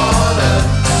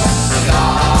bollocks.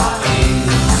 Scar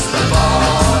is the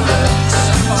bollocks.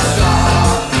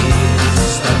 Scar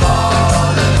is the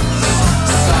bollocks.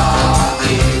 Scar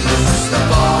is the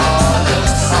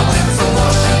bollocks. I went from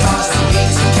washing cars to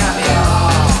eating caviar.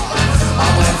 I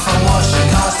went from washing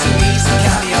cars to eating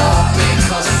caviar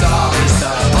because Scar is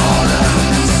the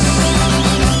bollocks.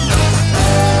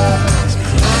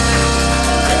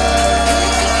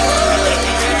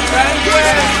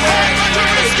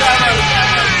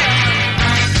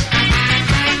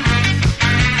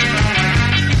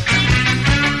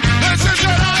 This is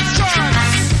your last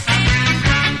chance.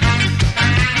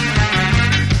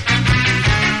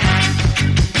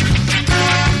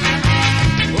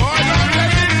 Hold on,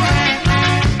 people.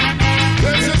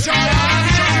 This is your last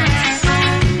chance.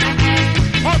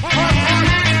 Hop, hop, hop.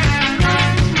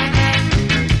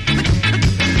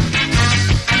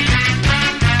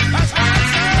 That's what I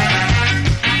said.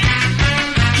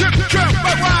 Chip, chip,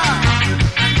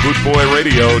 bye-bye.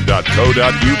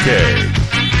 Bootboyradio.co.uk.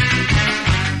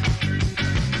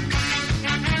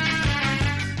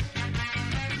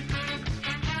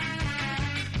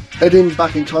 Heading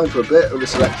back in time for a bit of the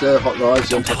Selector, Hot Knives,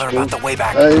 Don't tell her about the way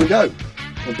back. Here we go.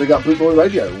 Well, big up Boot Boy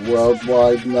Radio,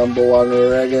 worldwide #1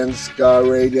 reggae and ska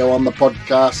radio on the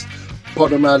podcast.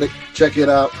 Podomatic, check it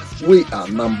out. We are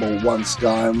 #1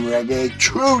 ska and reggae.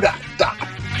 True that.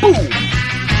 Boom.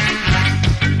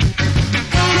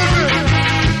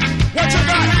 What you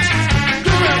got?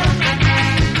 Do it.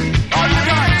 All you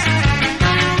got.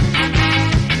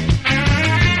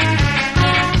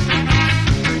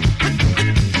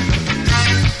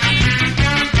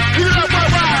 You know what,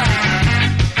 right?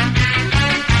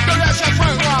 Don't let your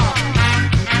friend rock.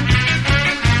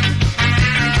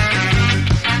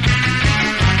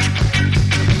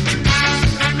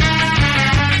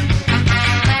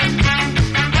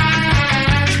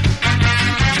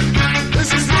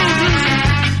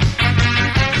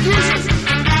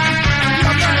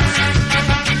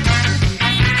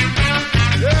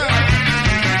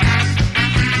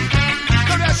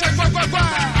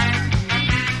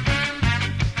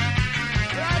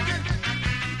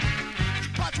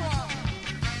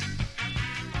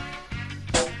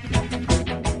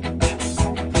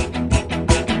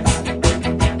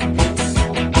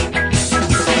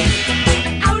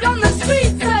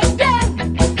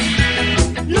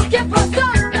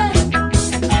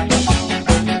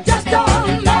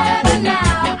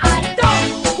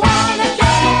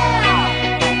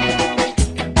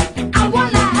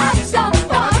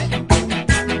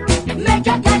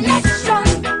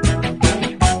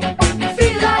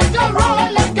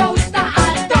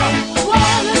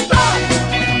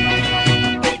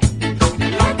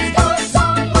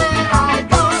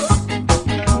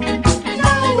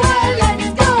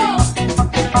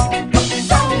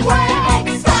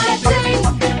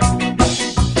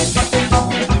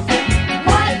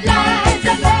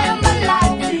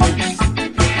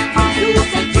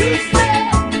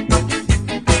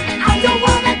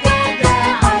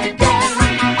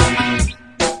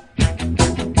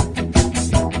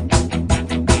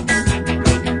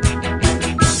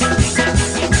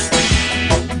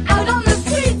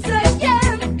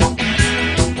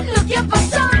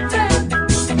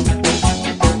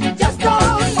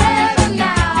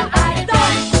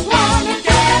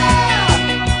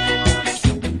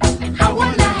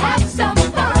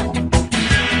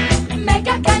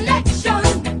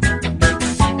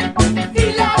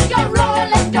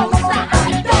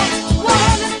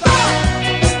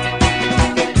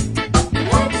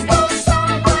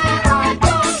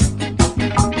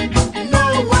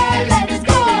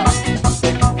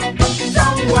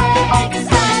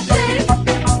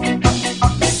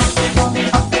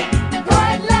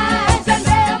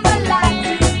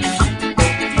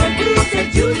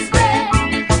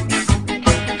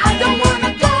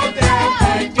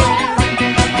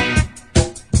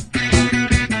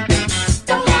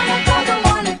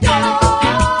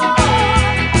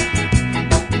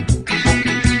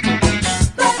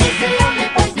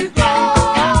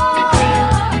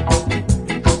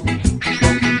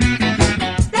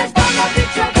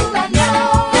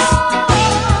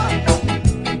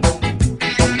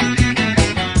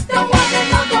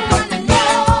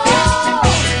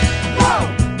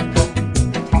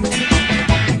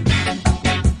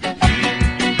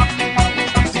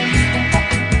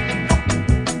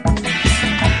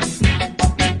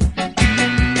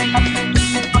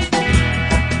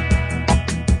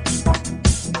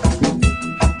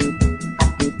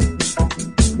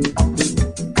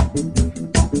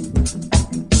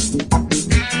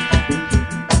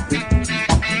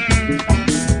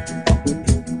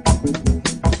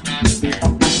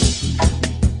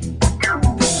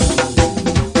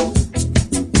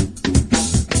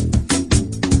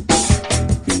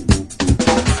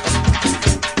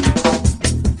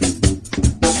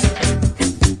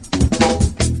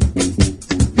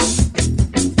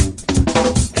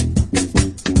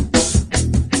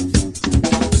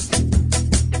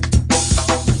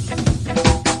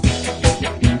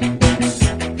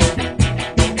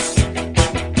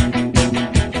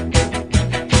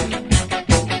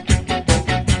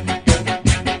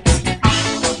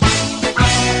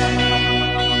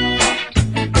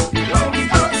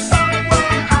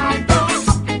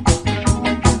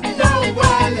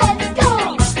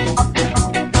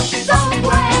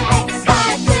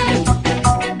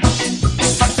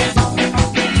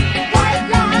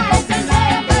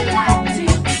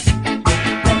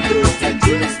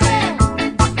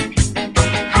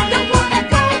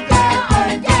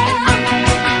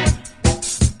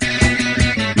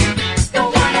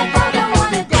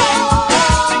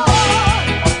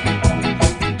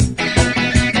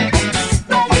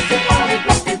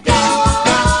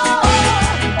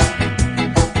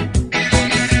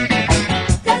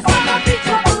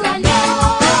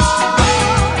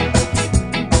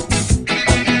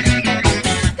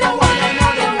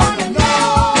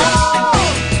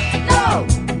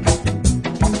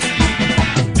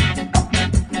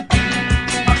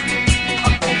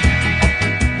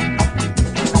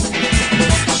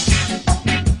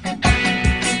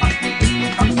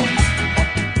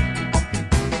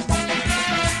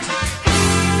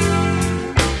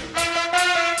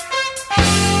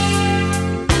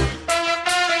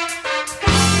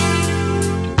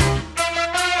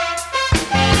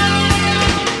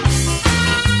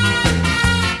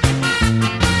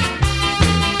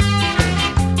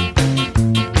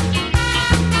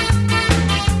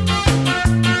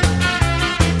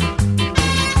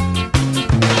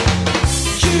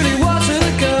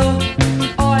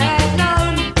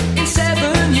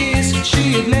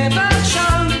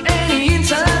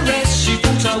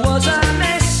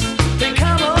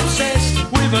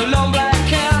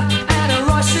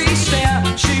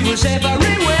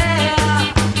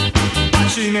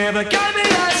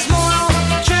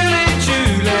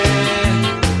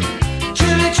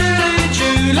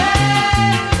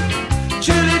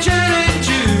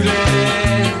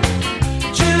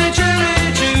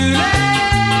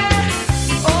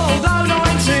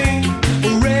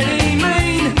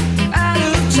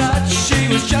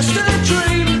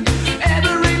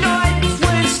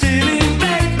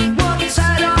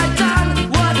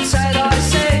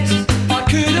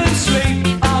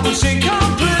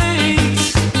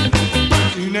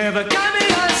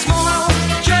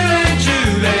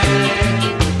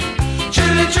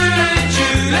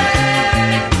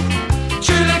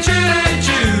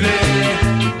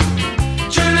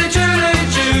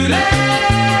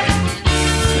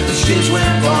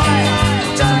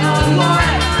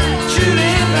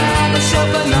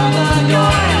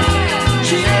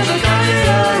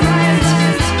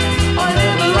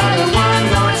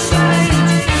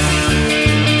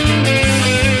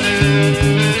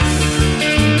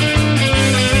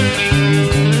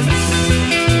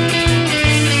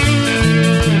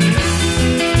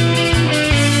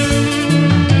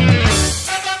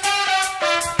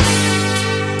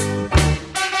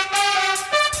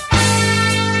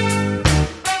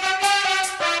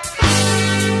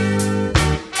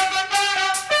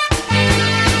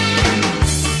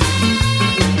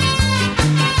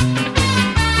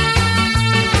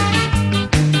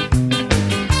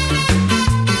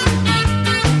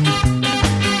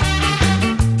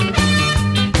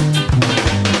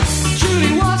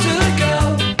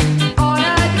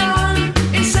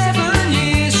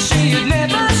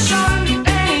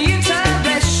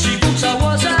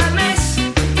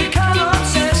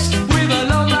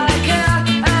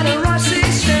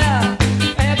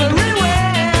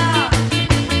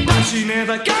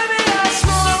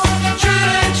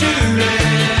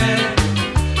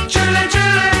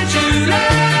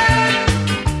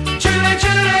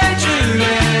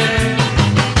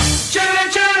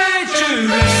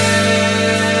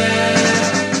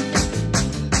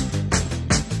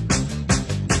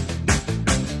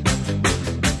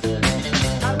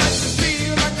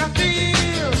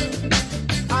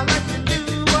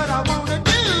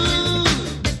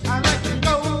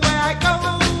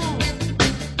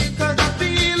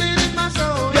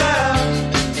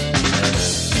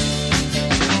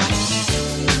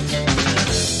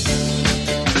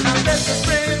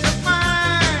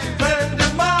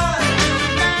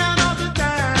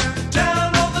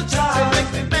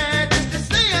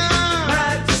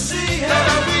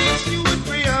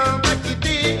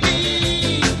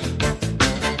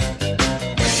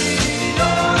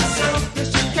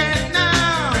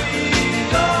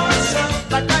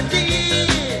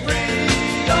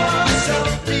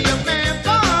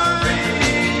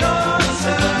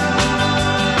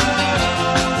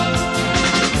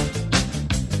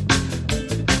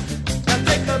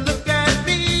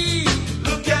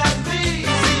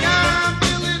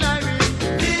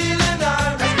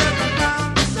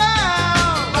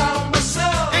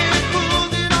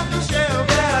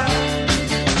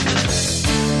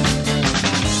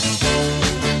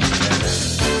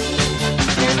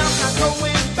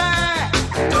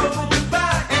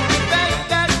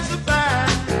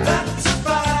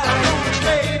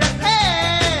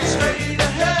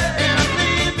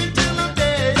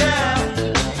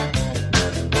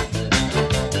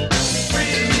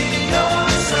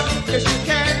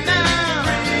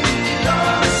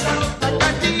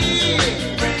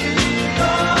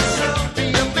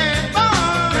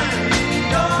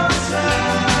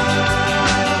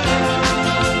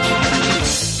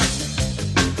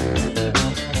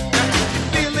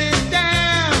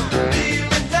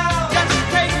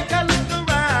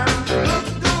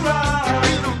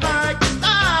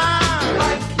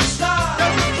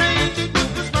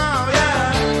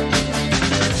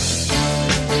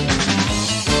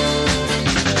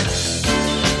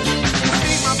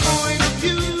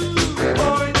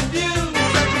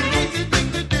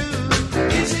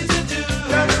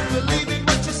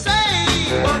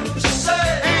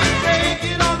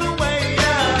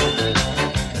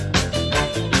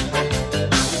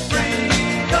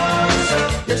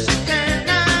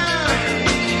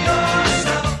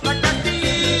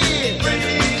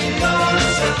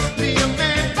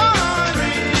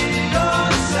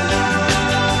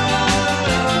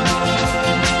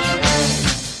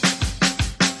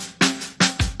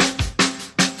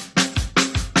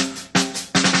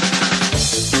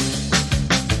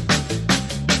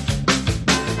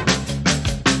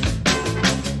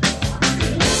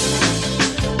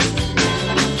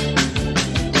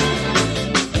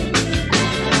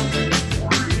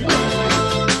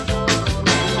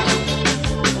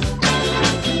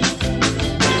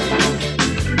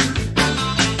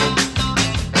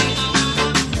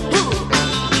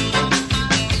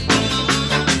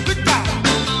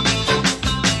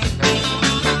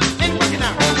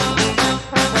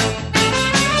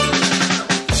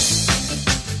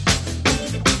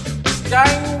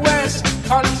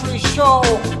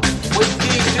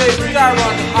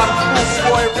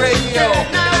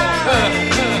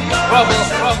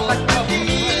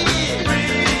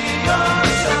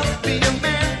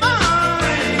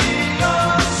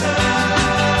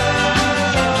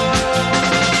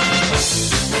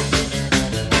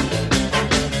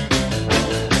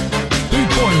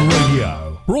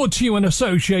 to you in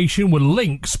association with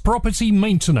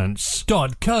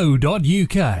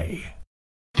linkspropertymaintenance.co.uk.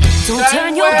 Don't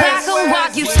turn your back on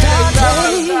what you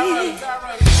started.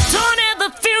 Don't ever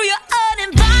feel you're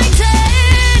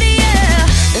uninvited. Yeah,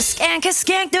 the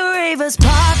skank the ravers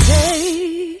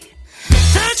party.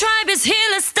 The tribe is here,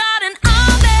 let's start an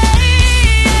army.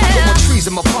 I got my trees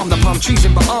in my palm, the palm trees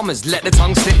in my armors. Let the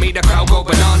tongue slip me, the crowd go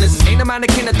bananas. Ain't a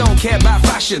mannequin that don't care about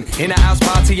fashion. In a house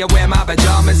party, I wear my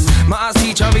pajamas. My art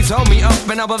teacher, he told me up,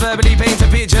 and I will verbally paint a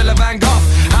picture of Van Gogh.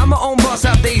 I'm my own boss,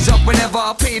 have days off whenever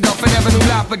I paid off, and never knew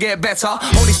life would get better.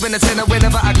 Only spend a tenner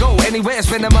whenever I go anywhere.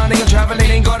 Spend the money on traveling,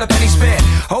 ain't got a penny spare.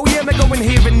 Oh yeah, me going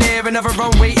here and there, another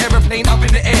runway aeroplane up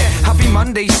in the air. Happy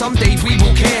Monday, someday we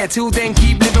will care. Till then,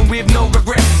 keep living with no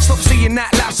regret. Stop seeing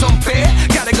that life's unfair.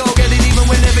 Gotta go get it even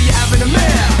whenever you're having a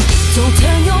mare. Don't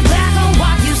turn your back on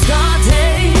what you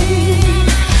started.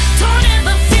 Don't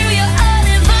ever feel you're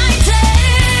uninvited.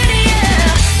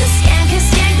 Yeah, the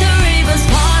skank the ravers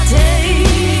party.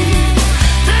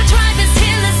 The tribe is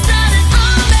here, let's start an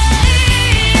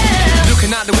army. Yeah.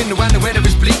 Looking out the window and the weather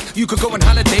is bleak. You could go on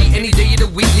holiday any day of the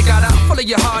week. You gotta follow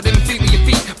your heart and think with your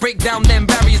feet. Break down them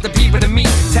barriers, the people to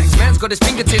meet. Taxman's got his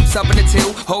fingertips up in the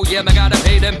till. Oh yeah, I gotta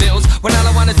pay them bills. When all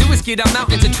I wanna do is get out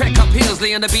mountains and trek up hills.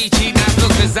 Lay on the beach, eat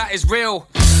apples, cause that is real.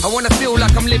 I wanna feel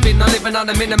like I'm living on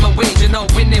a minimum wage and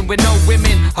not winning with no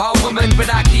women. All women, but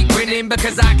I keep grinning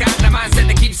because I got the mindset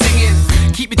to keep singing.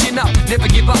 Keep your chin up, never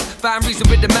give up. Find reason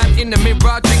with the man in the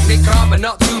mirror. Drink liquor, but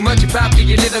not too much about it.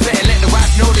 You live a bit and let the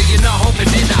wife know that you're not home for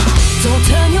dinner. Don't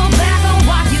turn your back on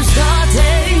what you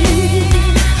started.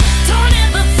 Don't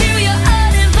ever feel you're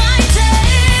uninvited.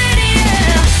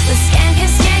 Yeah, the skank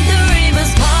the ravers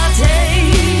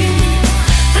party.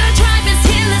 The tribe is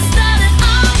here, let's start an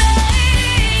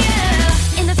army.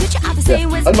 Yeah. In the future, I'll be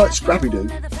staying with. Unlike Scrappy-Doo,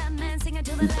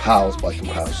 who pals by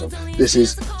comparison, this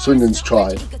is Swindon's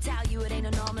Tribe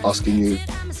asking you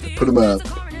to put them up.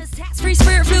 Free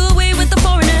spirit flew away with the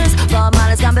foreigners. Bob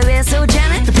Marley's gone, but we're so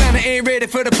jamming. The planet ain't ready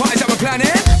for the parties that we're planning.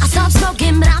 I stopped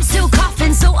smoking, but I'm still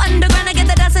coughing. So underground, I get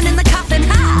the dozen in the coffin.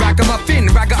 Ragamuffin,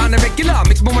 ragga on a regular.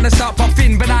 Makes me wanna start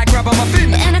popping, but I grab a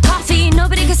muffin. And a coffee,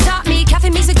 nobody can stop me. Cafe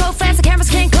music go fast, the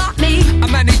cameras can't clock me. I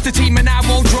manage the team and I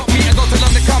won't drop me. I go to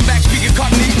London, come back, speaking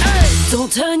Cockney. Hey!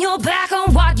 Don't turn your back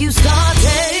on what you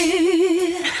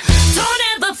started. Don't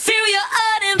ever feel you're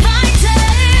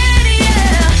uninvited.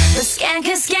 Yeah, the skank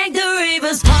the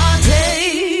ravers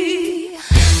party.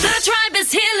 The tribe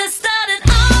is here, let's start an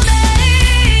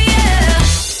army. Yeah.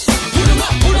 Put 'em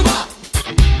up, put 'em up.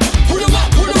 Put 'em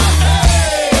up, put 'em up.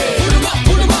 Hey! Put 'em up,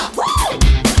 put 'em up.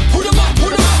 Put 'em up,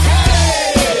 put 'em up.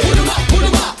 Hey! Put 'em up, put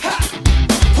 'em up.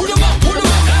 Put 'em up, put 'em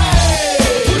up.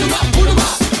 Hey! Put 'em up, put 'em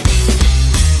up.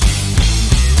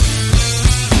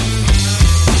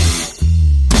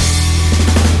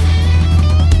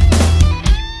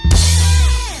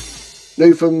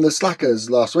 New from the Slackers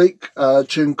last week, a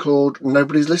tune called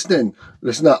Nobody's Listening.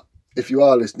 Listen up. If you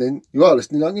are listening,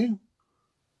 aren't you?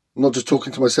 I'm not just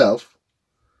talking to myself.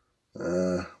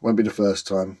 Won't be the first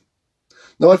time.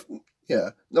 No, I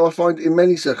find in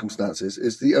many circumstances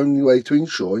it's the only way to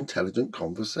ensure intelligent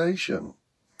conversation.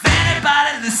 Is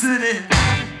anybody listening?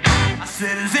 I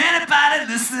said, is anybody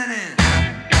listening?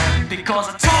 Because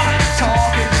I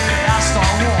talk and then I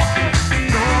start walking.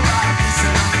 Nobody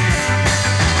listening.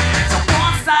 It's a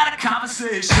one-sided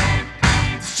conversation.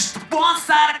 It's just a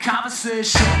one-sided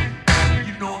conversation.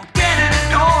 You know I'm getting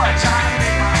annoyed trying to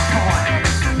make my point.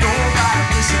 Nobody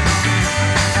listening.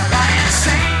 Am I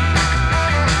insane?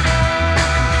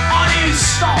 Or do you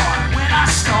start when I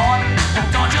start? Well,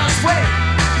 don't just wait.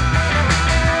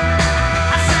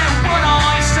 I said, what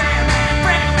are you saying, man?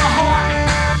 Breaking my heart.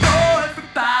 Oh,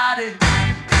 everybody,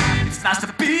 it's nice to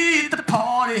be at the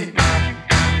party.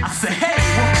 I say, hey,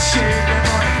 what a shame, but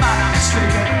if I'm not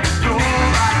mistaken,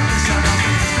 nobody listen to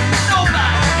me.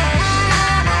 Nobody.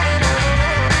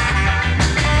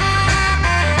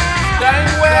 Dang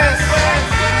West,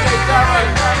 DJ Darren.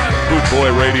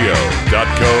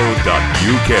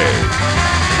 Bootboyradio.co.uk.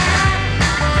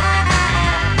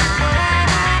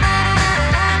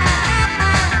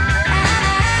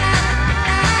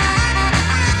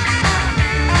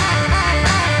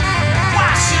 Why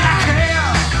should I care?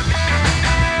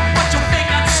 What you think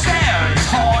I'd stare? It's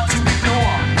hard to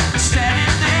ignore.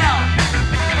 Standing there,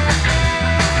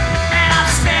 and I'm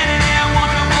standing there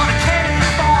wondering what I came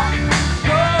for.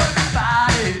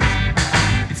 Nobody.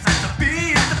 It's nice to be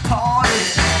at the party. I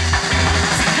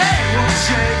said, hey, what's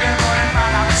shaking? What am I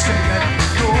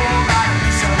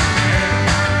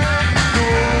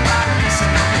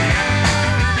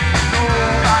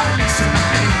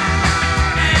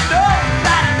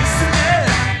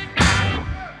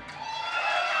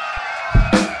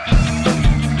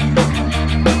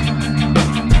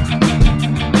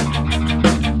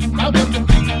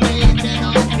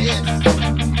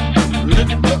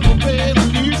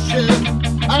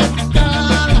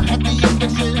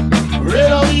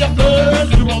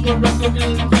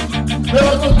There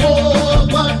was a war,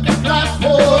 but the blast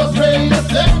was ready to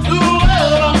set the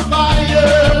world on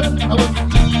fire. I was a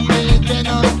teenage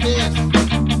anarchist,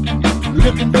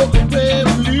 looking for the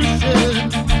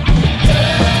revolution.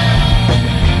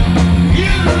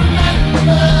 You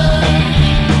remember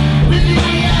when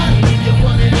you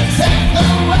wanted to set the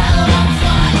world on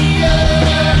fire.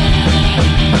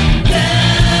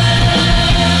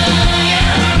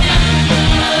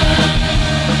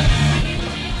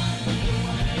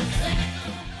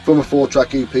 From a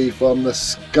 4-track EP from the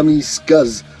Scummy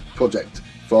Scuzz project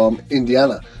from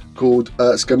Indiana called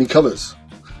Scummy Covers.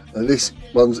 This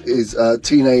one is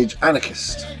Teenage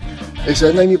Anarchist. It's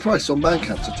a Name Your Price on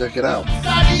Bandcamp, so check it out.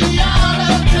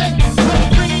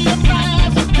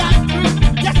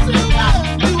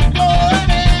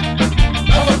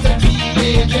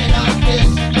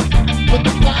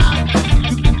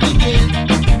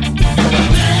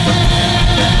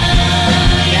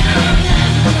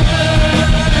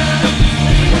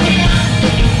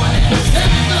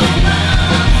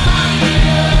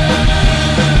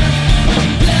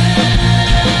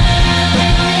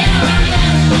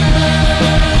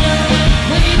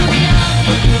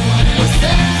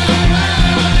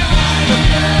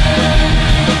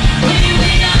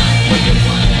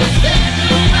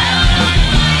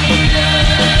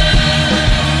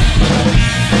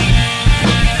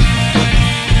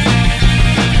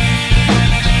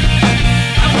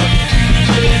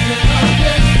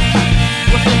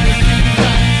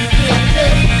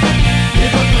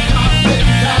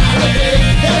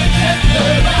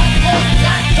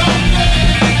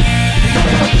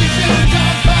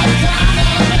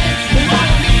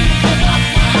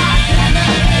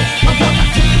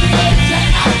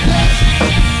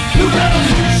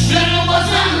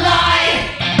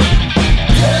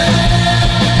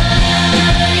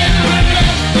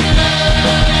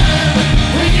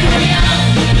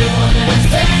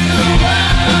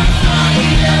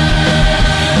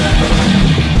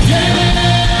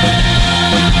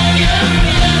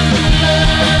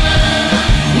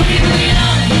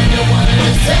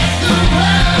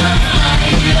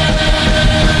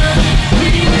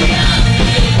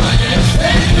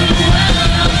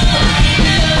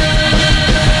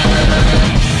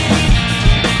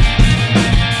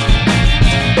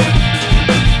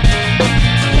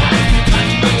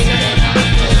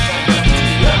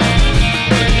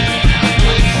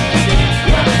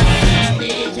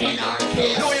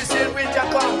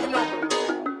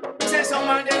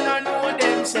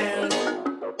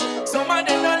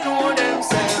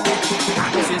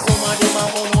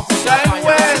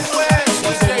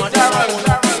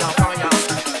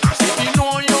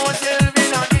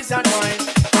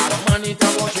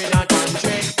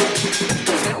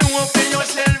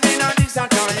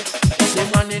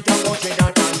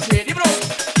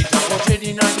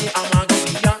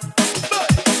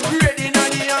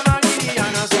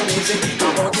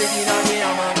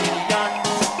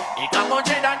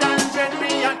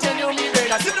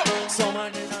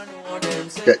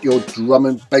 Get your drum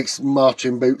and bass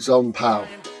marching boots on, pal.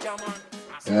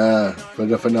 Yeah, for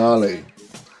the finale.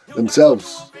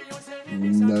 Themselves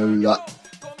know that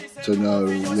to know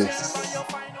this,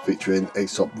 featuring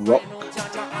Aesop Rock,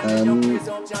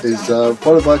 is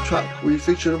followed by a track we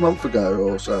featured a month ago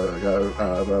or so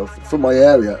ago from my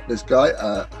area. This guy,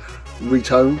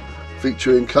 Retone,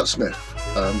 featuring Cutsmith.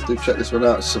 Do check this one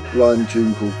out. It's a sublime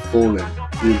tune called Falling.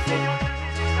 Beautiful.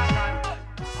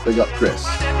 Big up Chris.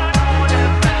 Bye.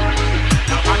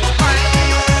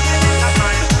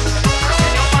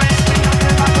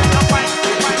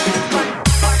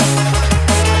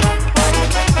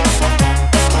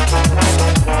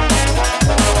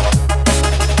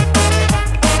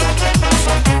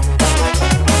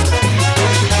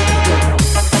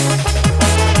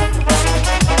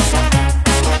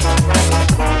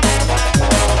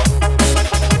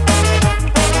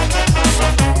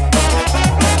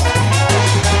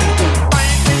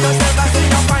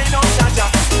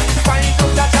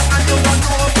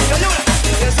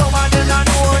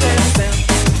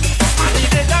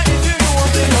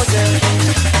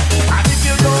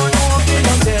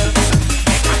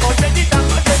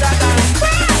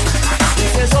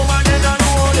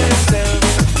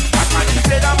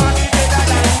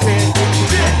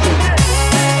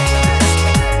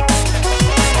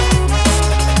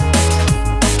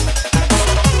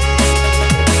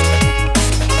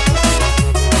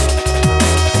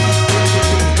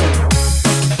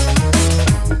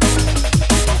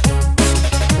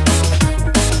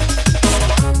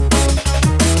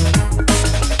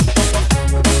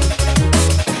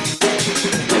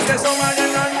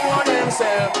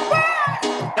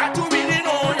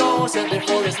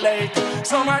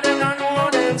 some of them don't know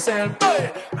themselves.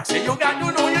 Hey, I say you got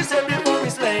to know yourself before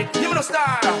it's late. You no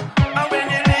star, and when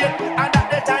you're late, and at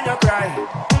the time you cry.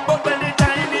 But when the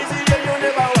time is here, you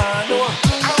never want no.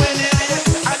 And when you're late,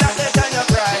 and at the time you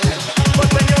cry. But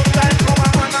when you cry, come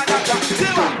on, another cry.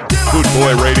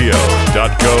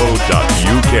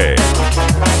 Bootboyradio.co.uk.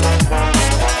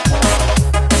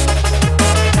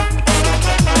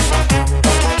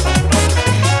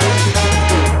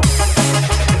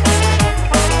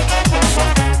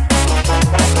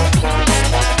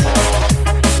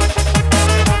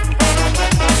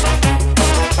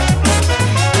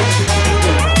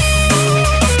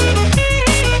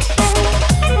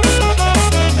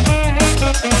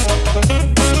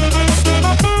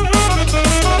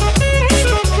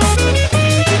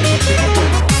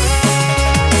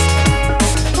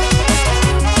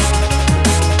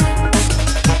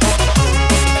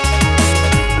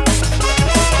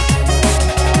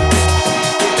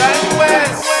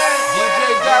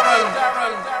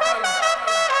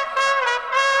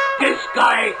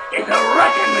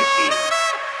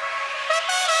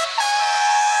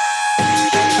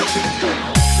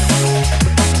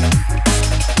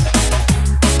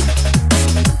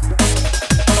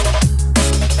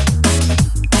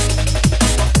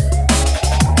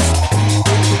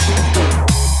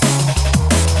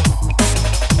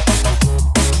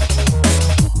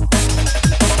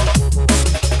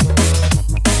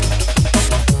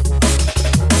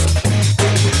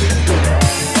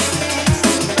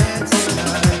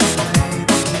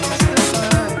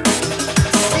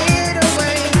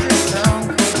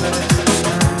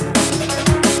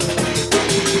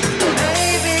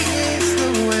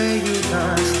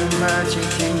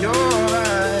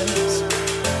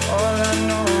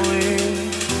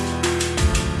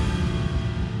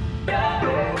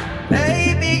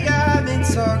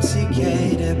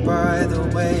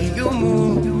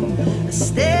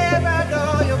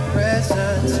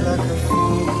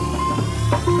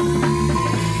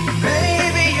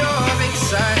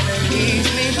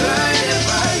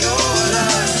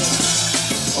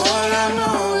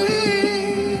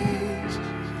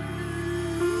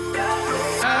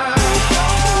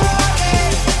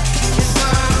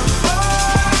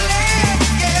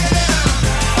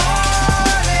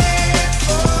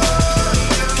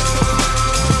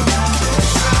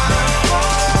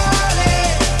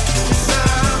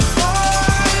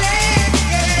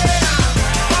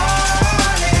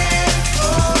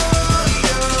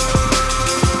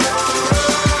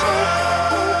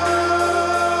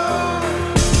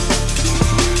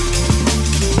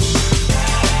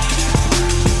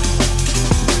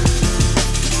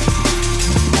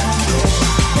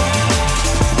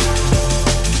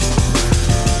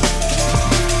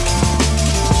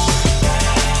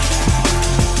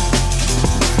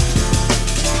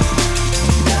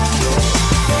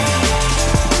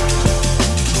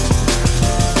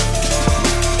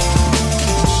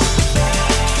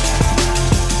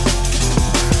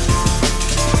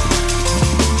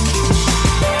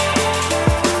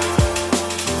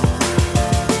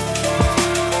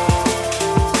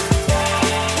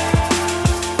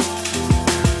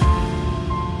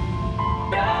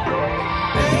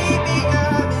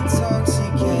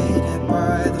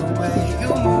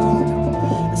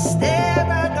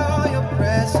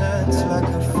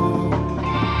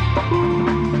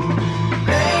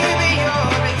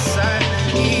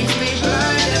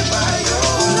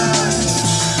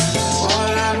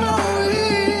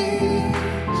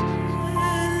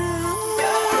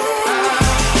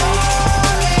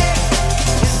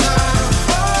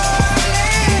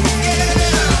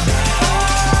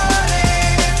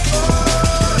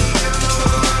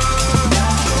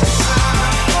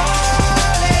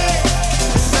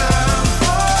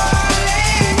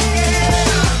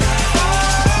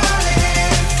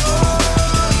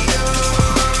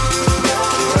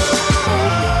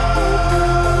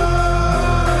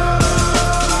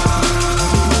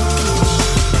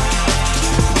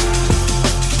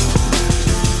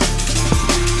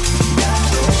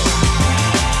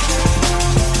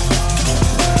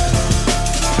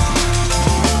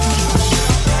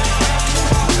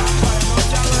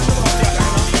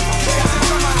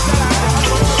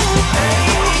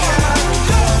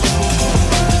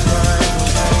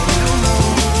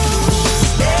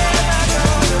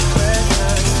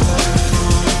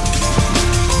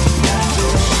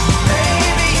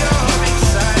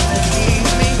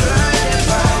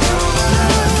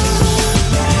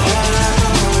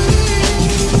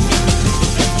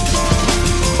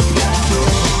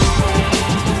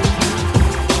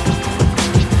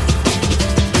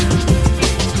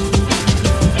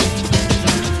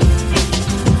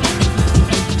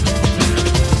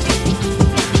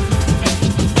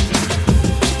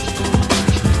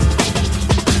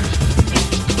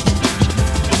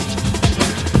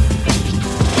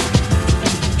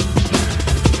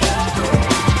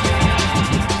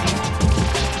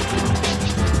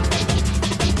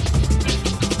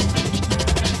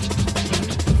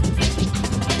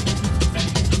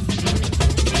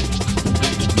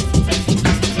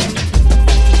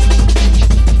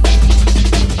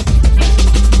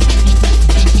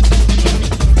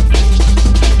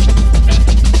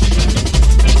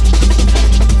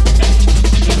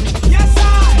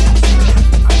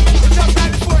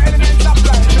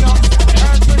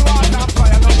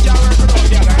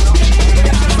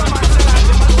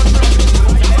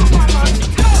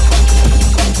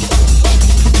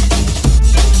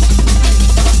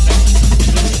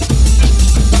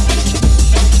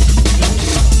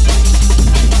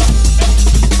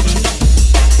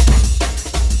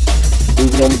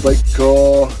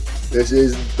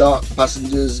 Dark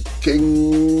Passengers,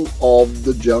 King of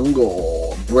the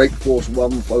Jungle. Breakforce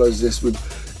 1 follows this with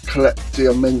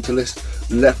Collectia Mentalist,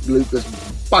 Left Lucas,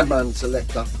 Badman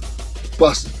Selector.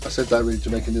 Bust, I said that really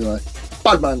Jamaican, didn't I?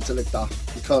 Badman Selector.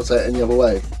 You can't say it any other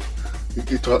way.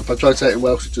 If I try to say it in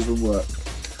Welsh, it just wouldn't work.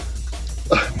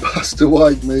 Buster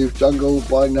Wide Move, Jungle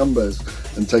by Numbers,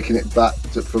 and taking it back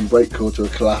from breakcore to a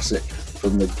classic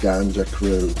from the Ganja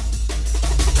Crew.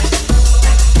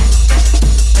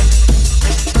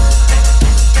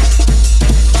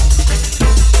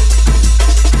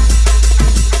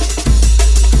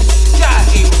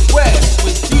 West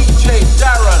with DJ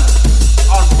Darren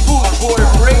on Boot Boy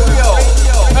Radio.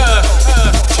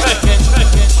 Check it.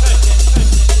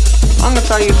 I'm gonna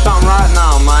tell you something right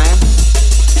now, man.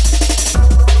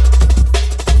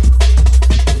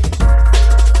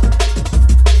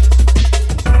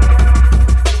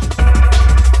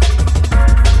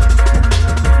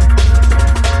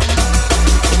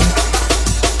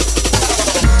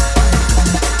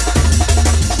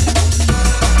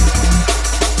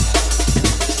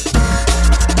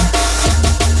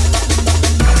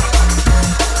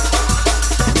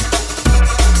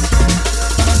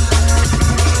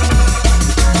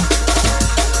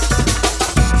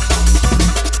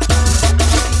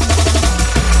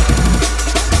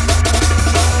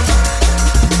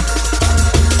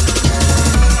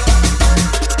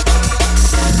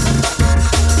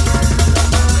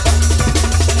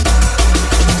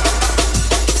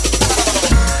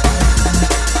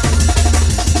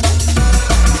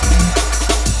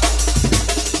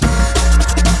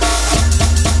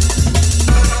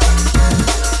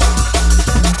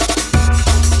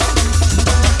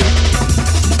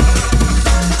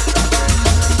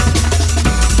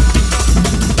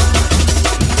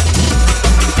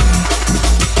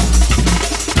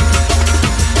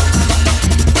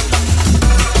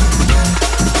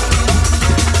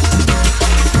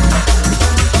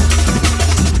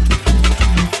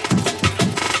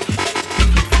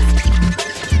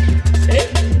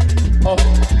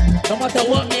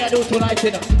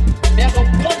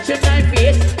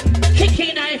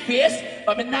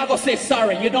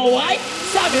 Sorry, you know why?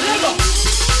 Sammy, let go.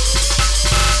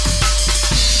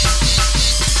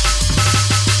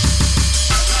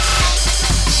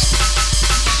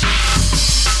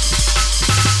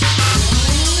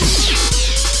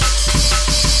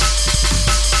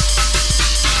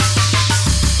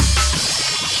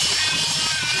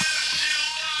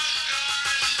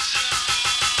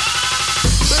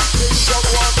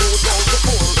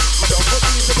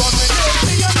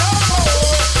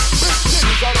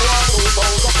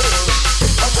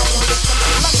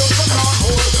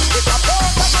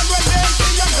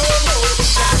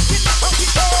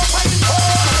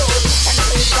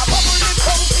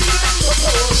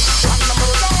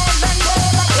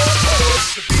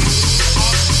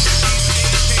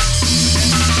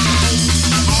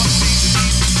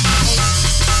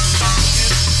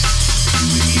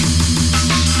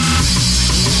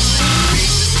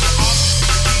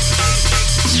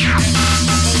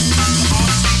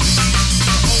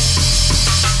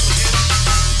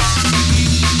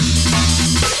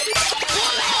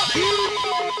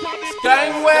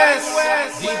 Gang West,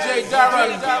 DJ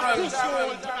Darren.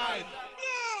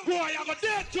 Boy, I'm gonna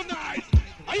dead tonight.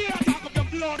 I hear talk of the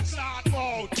blood start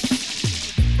out.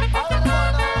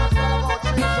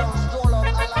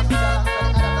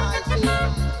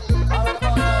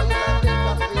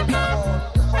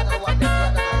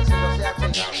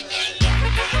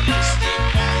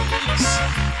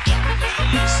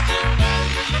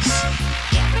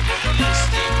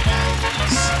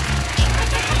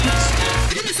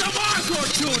 Give me some hardcore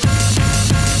tune.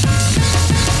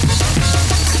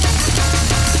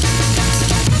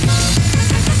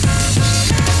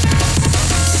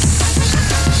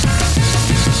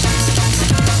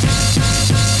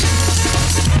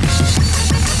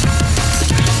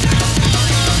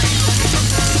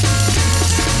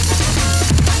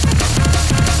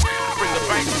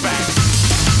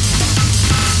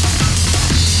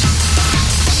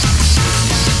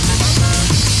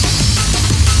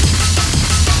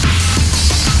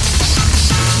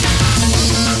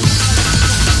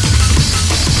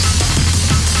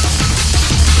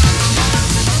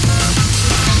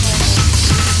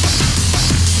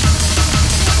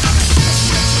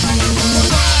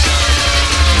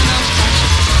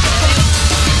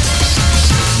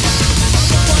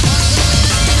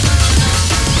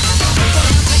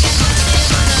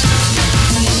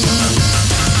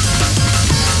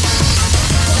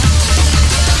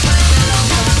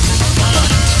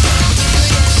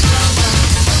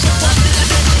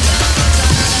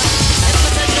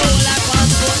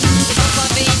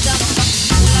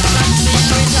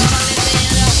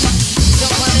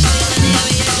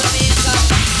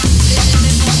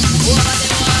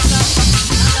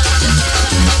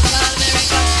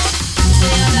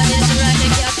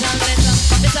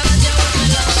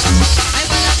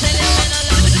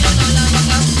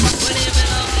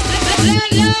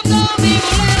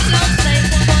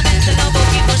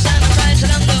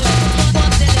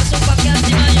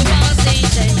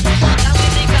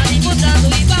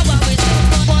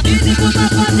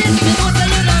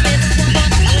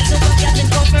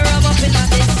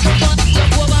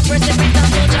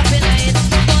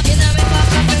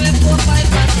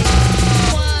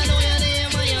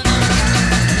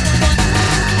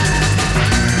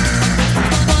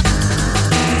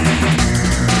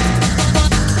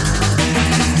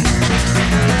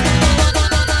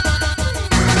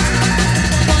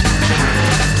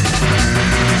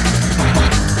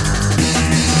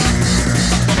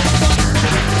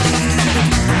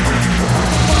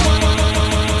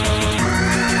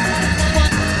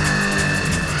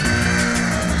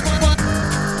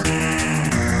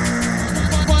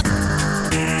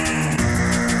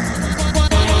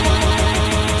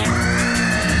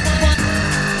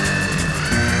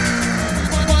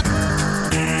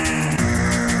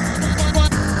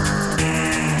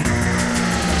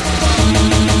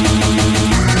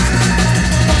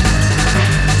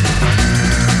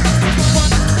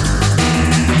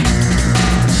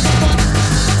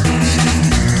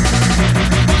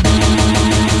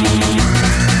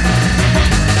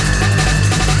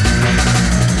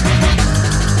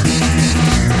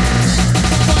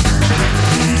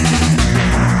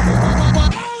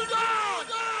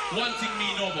 One thing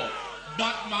me know about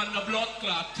Batman no blood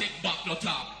clot take back no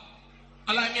talk.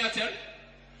 Allow me to tell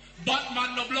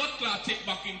Batman no blood clot take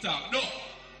back in talk. No.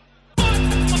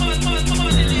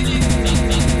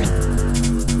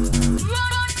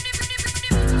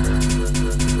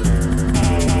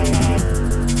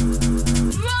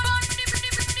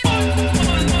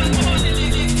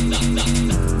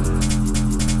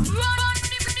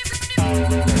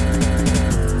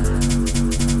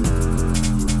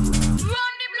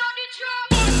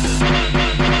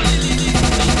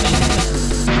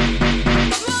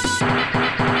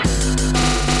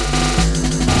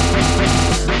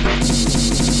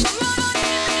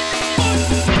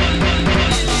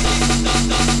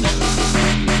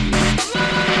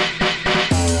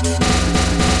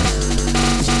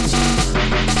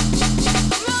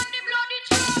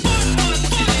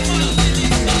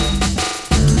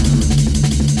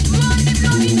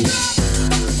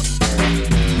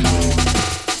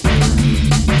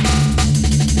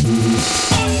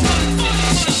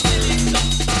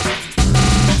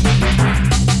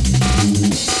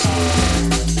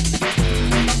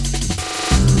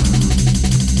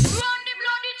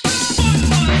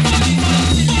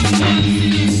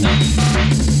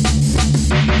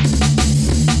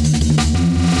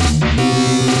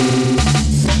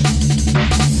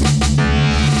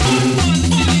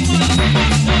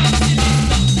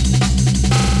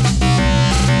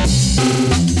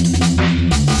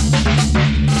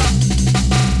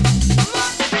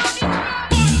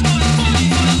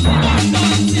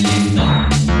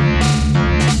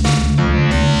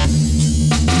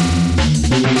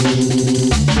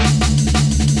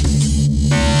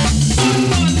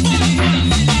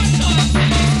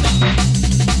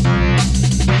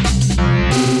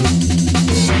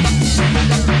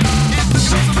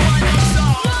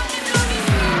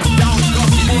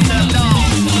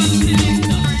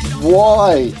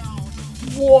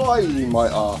 Why, you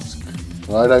might ask?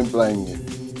 And I don't blame you.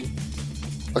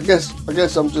 I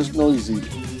guess I'm just noisy.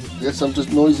 I guess I'm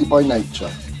just noisy by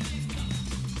nature.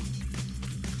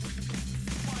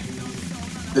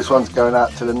 This one's going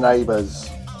out to the neighbours.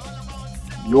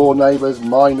 Your neighbours,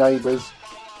 my neighbours.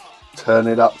 Turn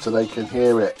it up so they can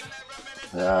hear it.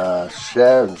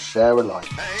 Share and share alike.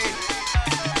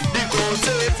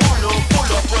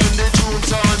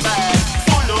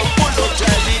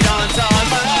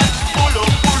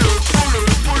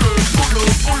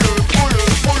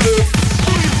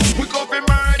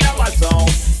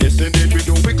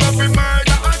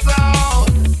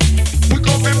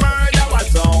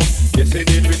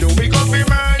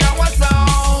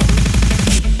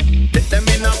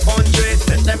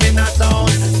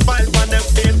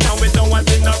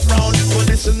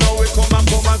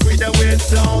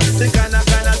 The kind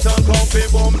of sound come fi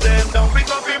boom them down. We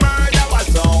go fi murder what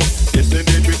sound. Yes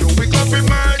indeed we do. We go fi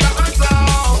murder what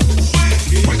sound.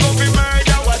 We go fi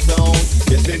murder what sound.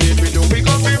 Yes indeed we do. We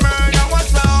go fi murder what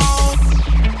sound.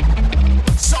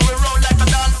 So we roll like a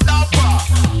non-stopper.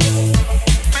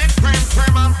 Big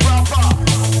prim and proper.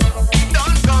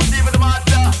 Don't come deep with the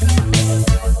matter.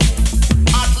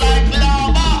 Hot like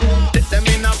lava. Let them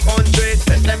in a country,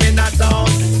 let them in a town.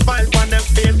 Smile on them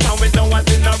face and we don't want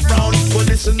in a frown.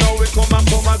 Listen now we come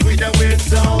and with the way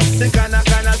sound. The kind of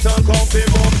sound come fi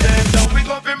boom them down. We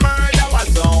go fi murder what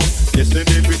sound. Yes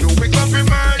indeed we do. We go fi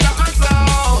murder what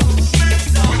sound.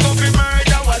 We go fi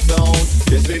murder what sound.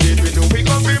 Yes indeed we do. We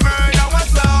go fi murder what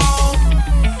sound.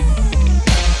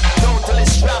 Totally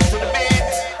strapped to the beat.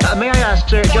 May I ask,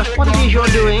 sir, just what it is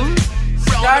you're doing?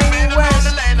 Kanye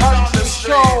West Country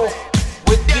Show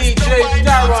with DJ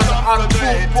Darren on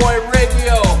Boot Boy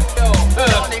Radio.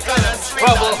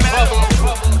 Trouble.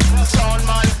 Sound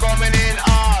man coming in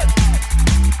hard.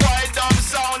 Why dumb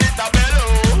sound it a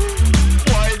bellow?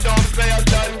 Why dumb play a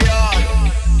John Yard?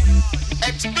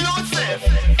 Explosive.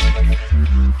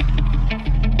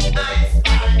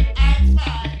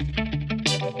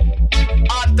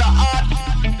 Hot to hot.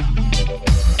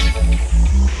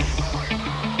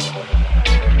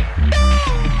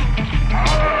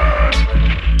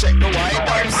 Check the white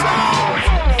dumb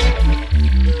sound.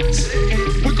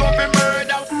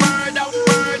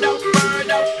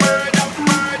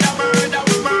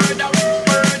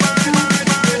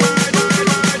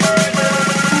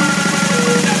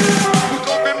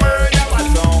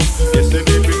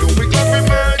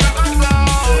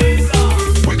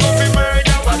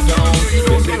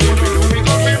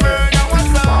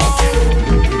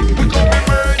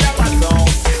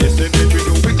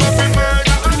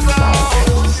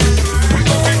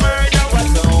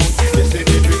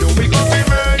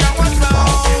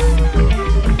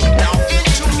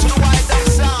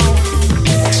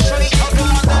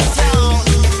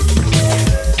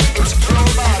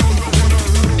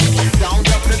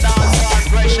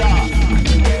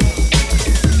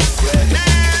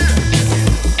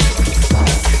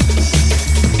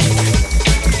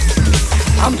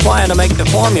 to make the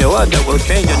formula that will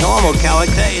change a normal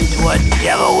character into a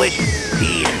devilish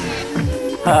being.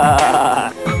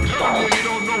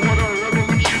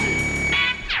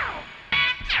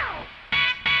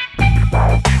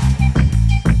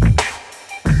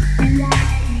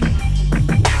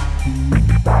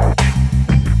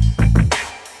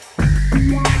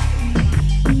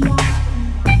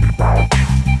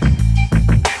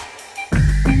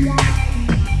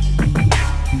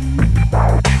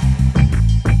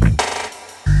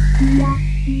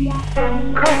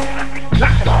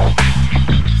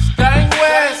 Staying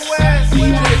West,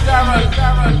 DJ Darren.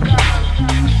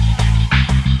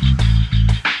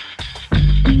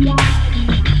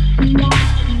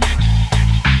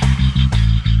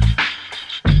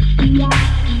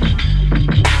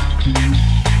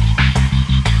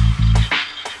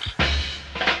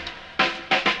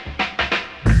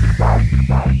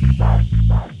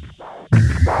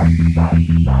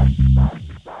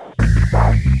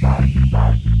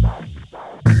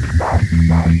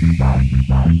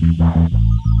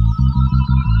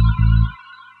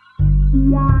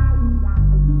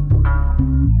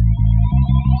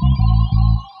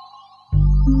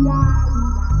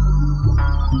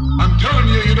 I'm telling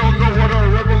you, you don't know what a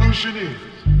revolution is.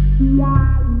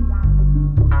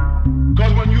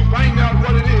 Because when you find out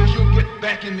what it is, you'll get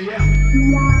back in the alley.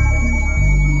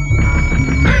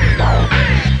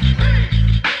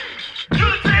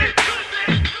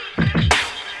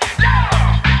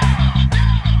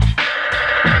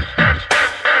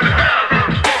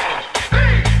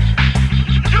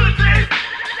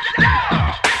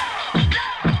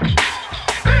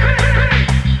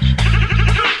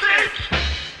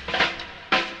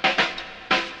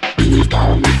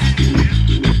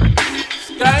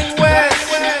 Staying West,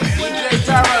 DJ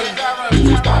Darren.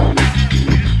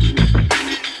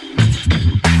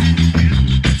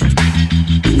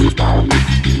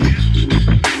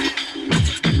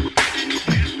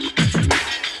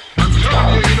 I'm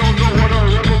telling you, you don't know what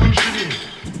a revolution is.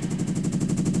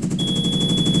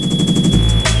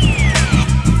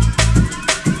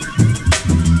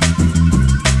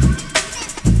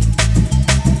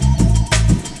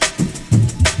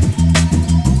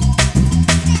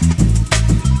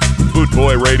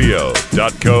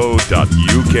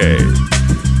 bootboyradio.co.uk.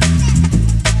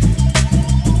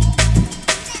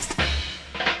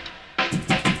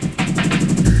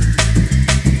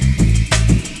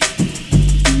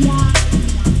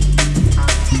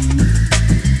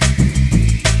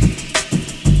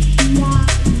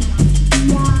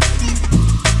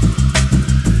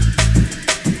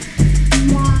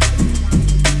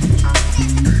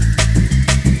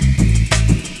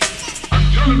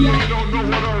 I'm telling you, you don't know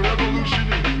what a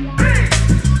revolution is.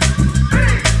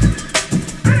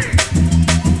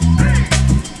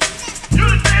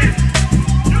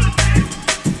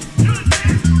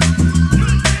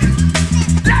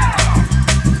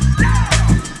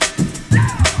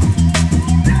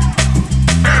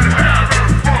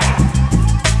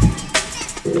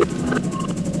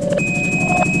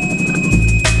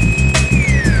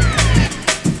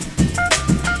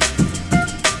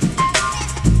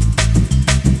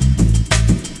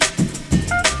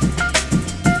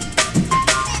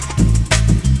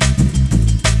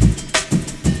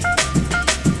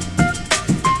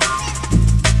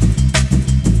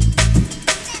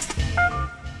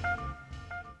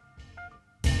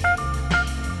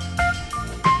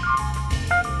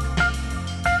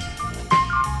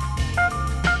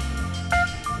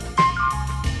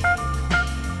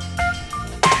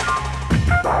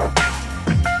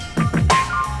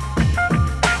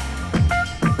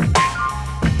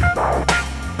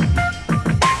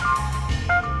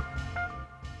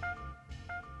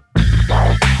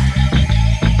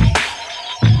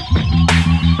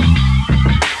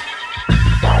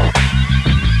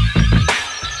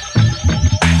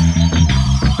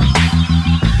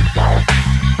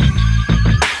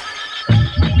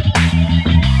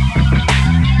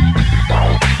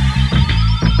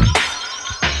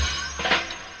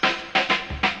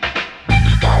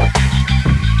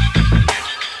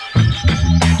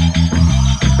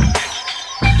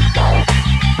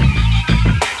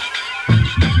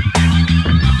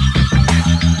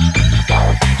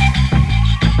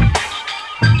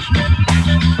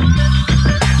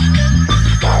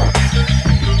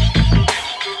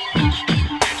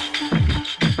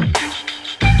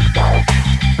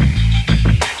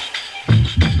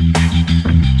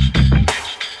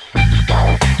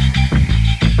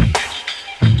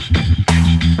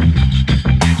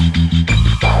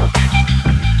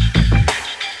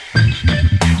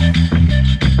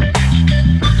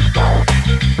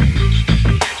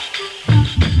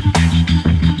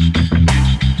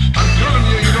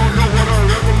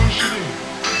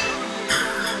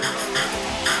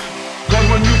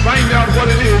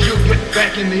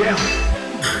 back in the alley.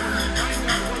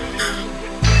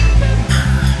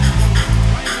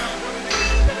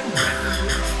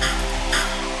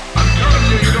 I'm telling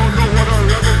you, you don't know what a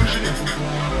revolution is.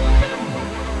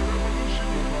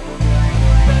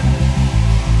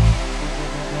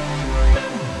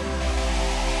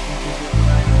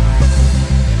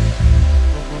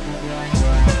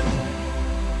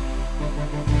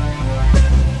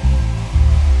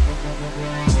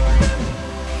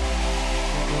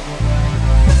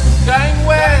 Gang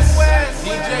West,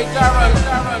 DJ Darren.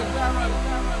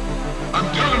 I'm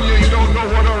telling you, you don't know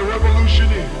what a revolution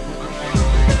is.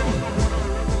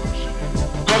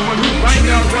 But when you find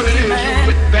out what it is, you'll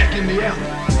get back in the alley.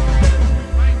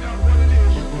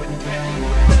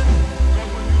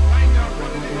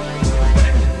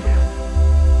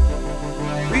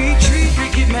 Retreat,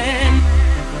 wicked man.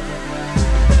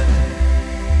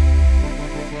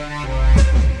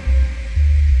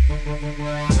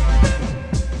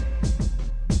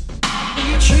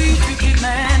 Retreat, wicked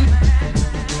man.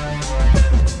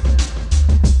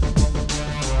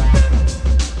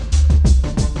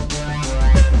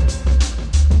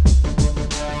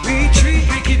 Retreat,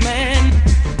 wicked man.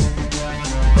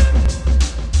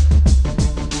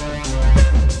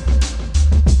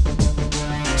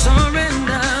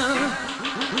 Surrender.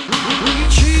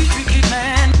 Retreat, wicked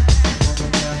man.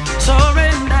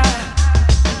 Surrender.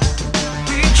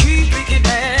 Retreat, wicked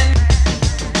man.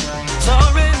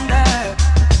 Surrender.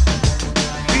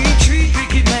 Retreat,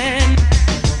 wicked man.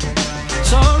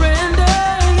 Surrender,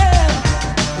 yeah.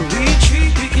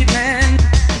 Retreat, wicked man.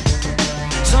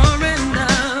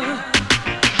 Surrender.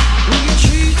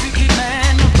 Retreat, wicked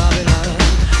man of Babylon.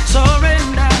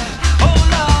 Surrender, oh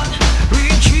Lord.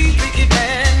 Retreat, wicked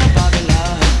man of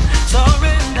Babylon.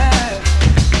 Surrender.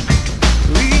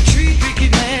 Retreat,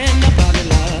 wicked man of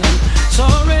Babylon.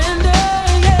 Surrender,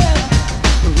 yeah.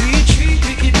 Retreat,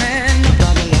 wicked man of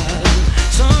Babylon.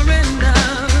 Surrender.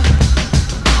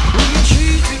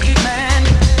 Retreat, wicked man.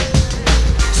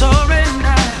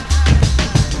 Surrender.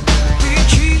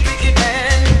 Retreat, wicked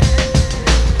man.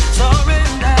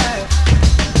 Surrender.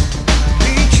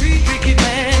 Retreat, wicked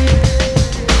man.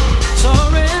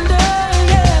 Surrender,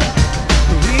 yeah.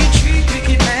 Retreat,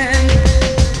 wicked man.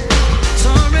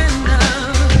 Surrender.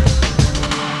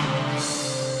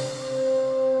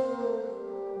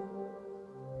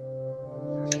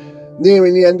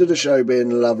 Nearing the end of the show, being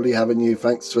lovely having you.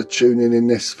 Thanks for tuning in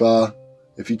this far.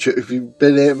 If you've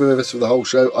been here with us for the whole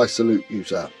show, I salute you,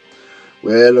 sir.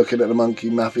 We're looking at the Monkey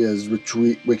Mafia's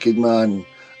Retreat, Wicked Man,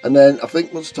 and then I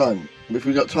think what's time? If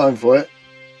we got time for it,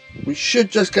 we should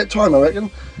just get time, I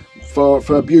reckon, for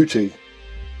a beauty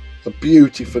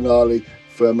finale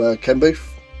from Ken Booth.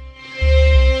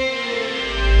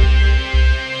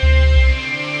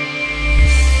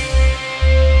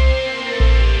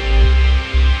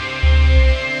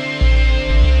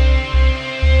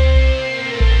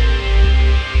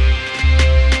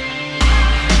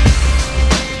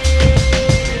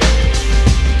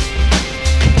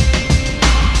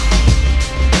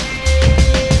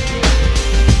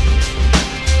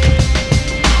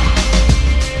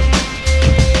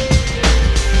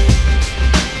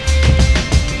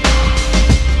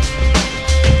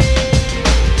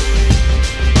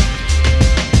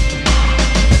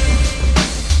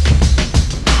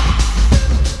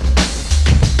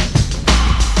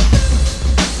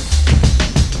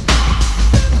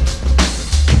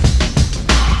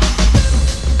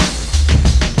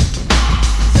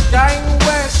 Gang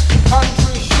West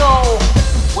Country Show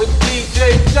with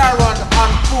DJ Darren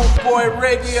on Boot Boy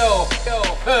Radio.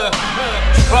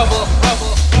 Trouble.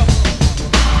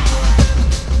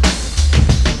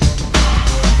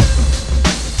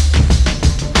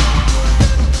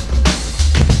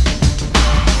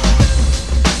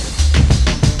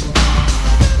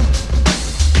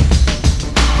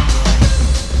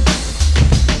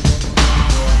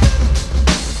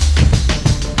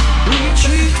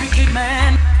 Retreat, wicked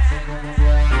man.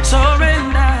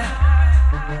 Surrender.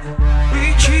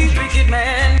 Retreat, wicked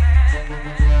man.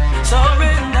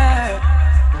 Surrender.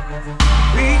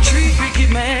 Retreat, wicked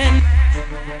man.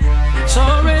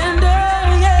 Surrender,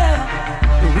 yeah.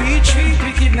 Retreat,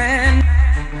 wicked man.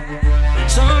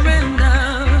 Surrender.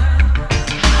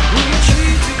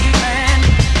 Retreat, wicked man.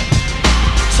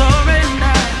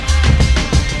 Surrender.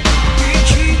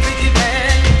 Retreat, wicked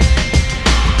man.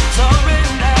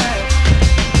 Surrender.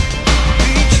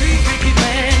 Retreat, wicked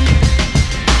man.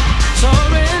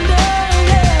 Surrender,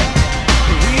 yeah.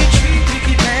 Retreat,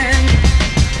 wicked man.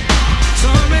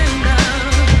 Surrender.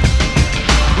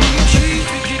 Retreat,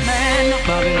 wicked man of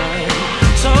Babylon.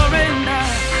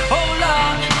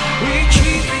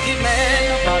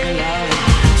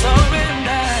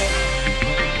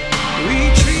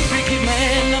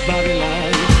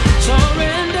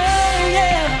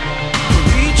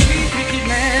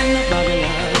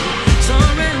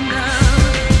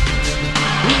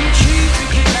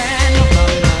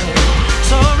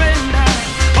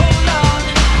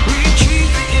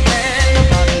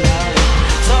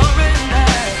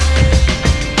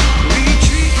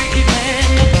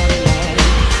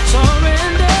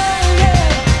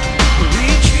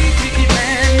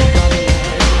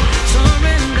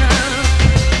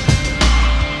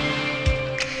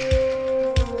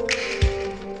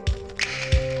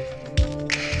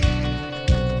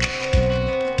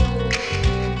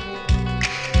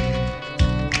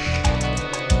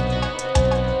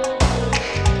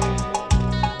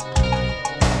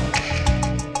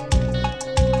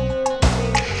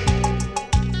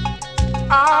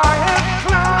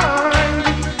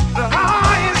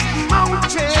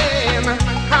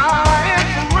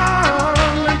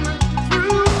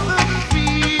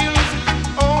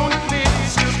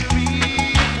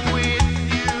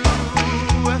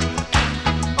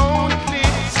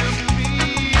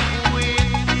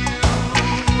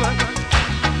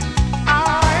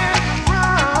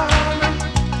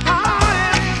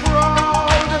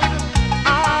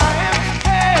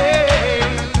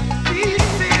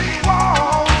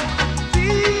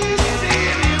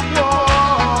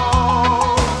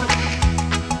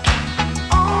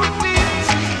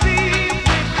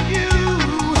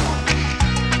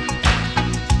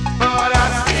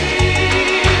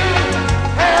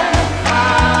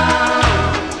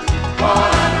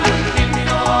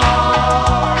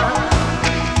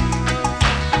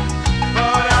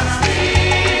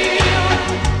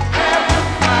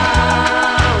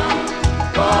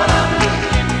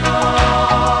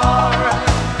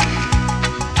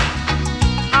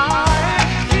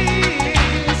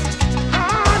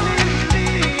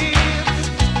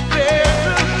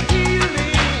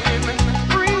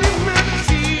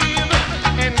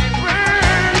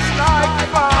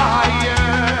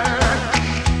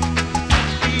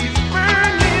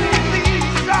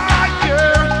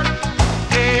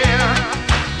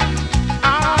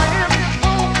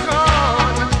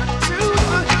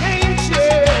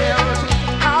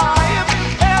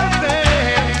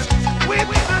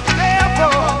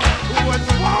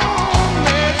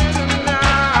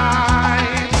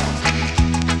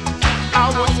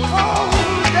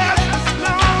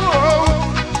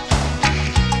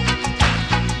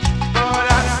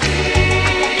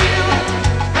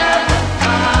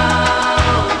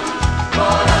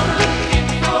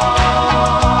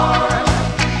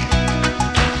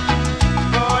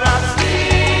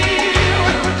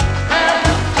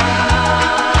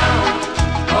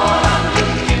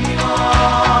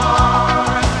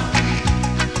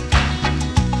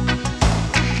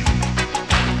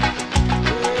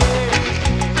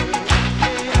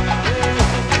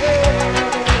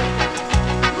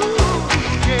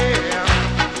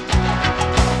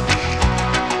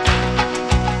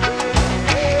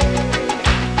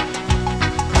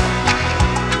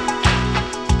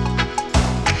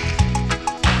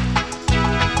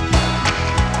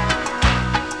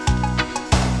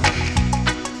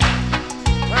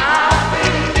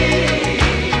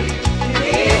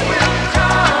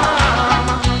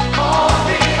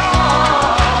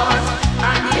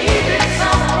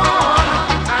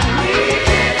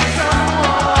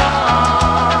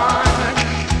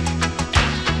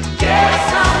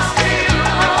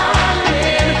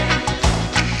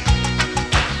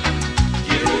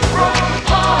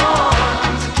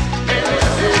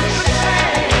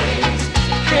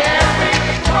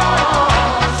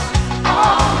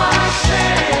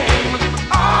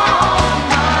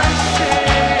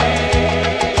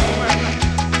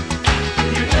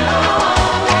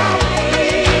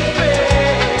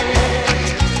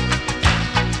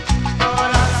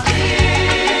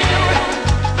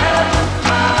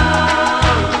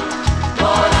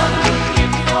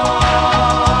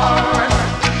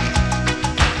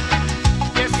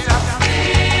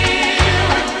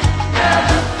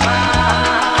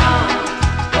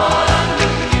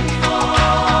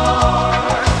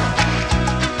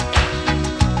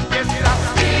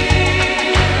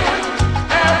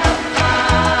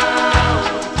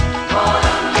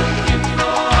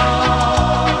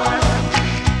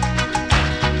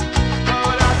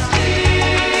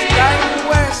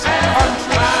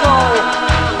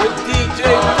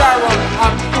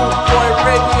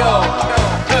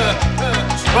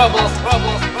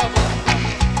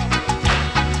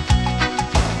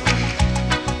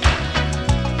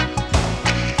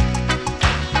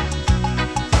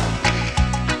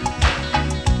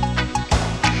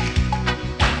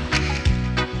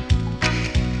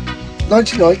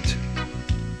 Nighty night.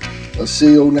 I'll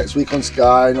see you all next week on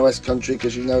Sky in the West Country,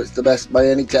 because you know it's the best by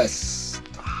any test.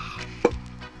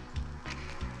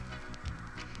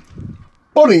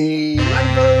 Bonnie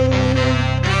Mango.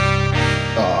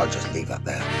 Oh, I'll just leave that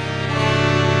there.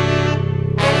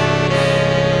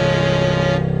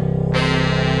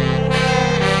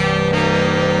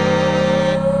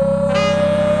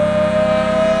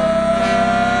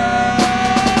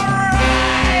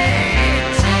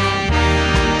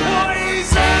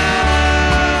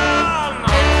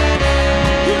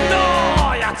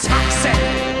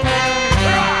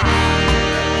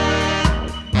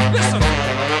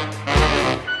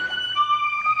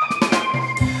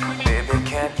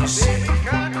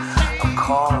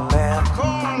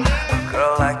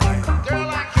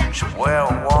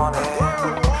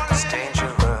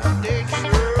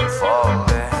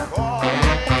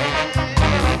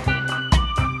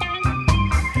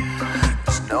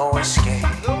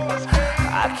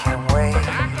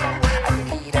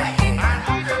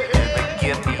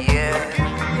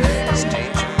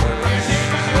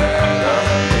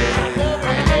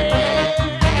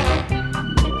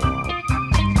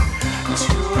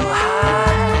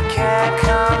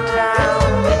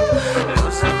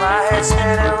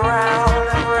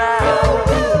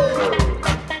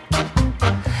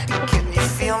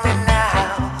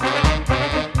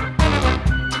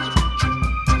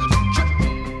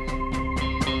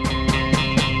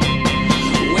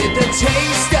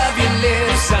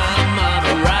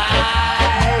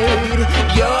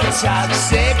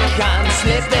 Toxic, I'm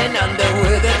slipping under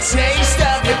with a taste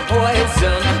of your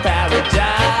poison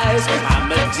paradise.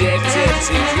 I'm addicted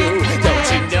to you.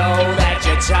 Don't you know that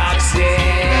you're toxic?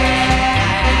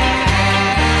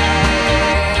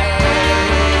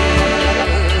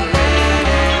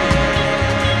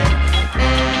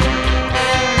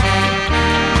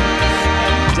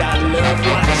 And I love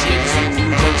what you do.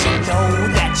 Don't you know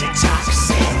that you're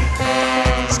toxic?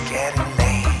 It's getting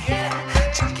late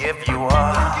to give you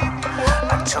up.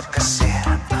 I took a sip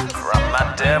from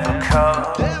my devil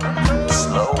cup.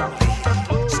 Slowly,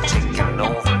 it's taking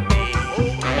over me.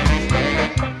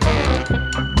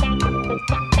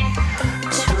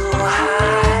 Too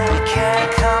high,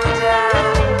 can't come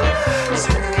down. It's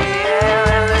in the air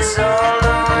and it's all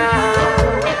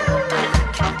around.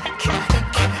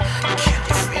 Can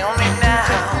you feel me now?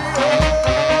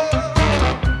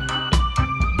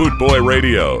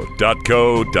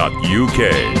 bootboyradio.co.uk.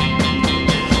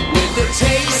 The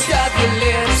taste of your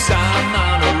lips, I'm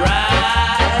on a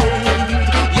ride.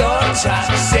 You're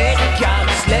toxic, I'm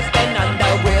slipping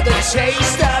under with a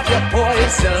taste of your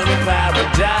poison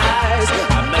paradise.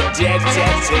 I'm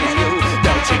addicted to you.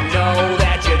 Don't you know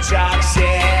that you're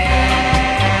toxic?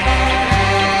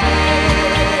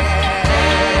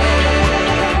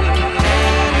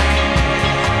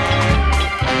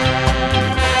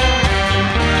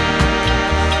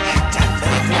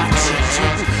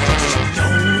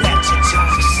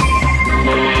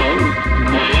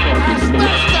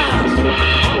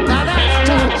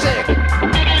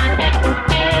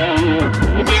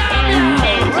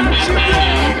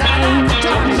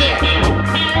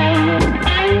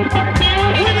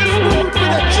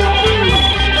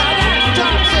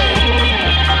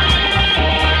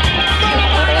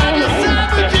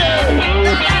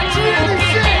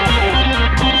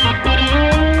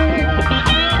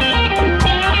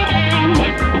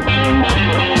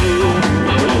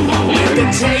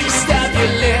 Taste of your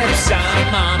lips,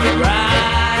 I'm on the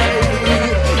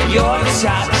ride. You're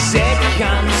toxic,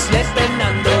 I'm slipping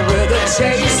under with a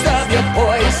taste of your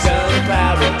poison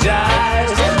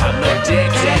paradise. I'm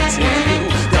addicted to you.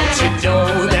 Don't you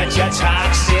know that you're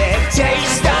toxic?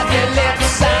 Taste of your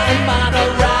lips, I'm on a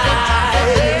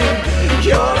ride.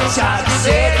 You're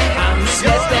toxic, I'm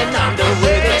slipping under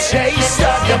with a taste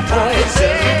of your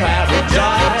poison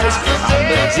paradise. I'm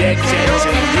addicted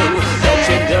to you. Don't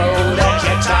you know that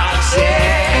you're toxic?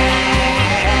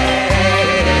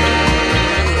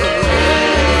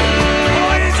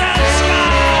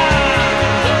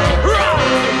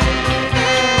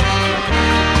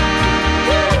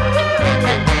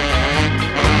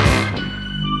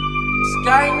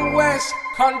 Sky West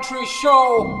Country Show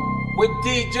with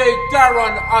DJ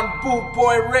Darren on Boot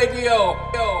Boy Radio.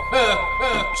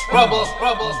 Troubles.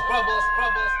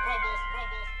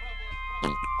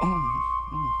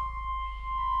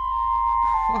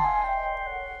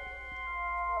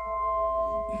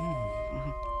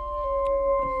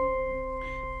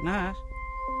 Nice.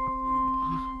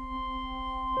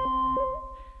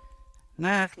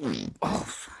 Nice. Oh.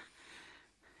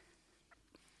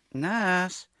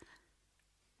 Nice.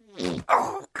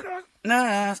 Oh, God.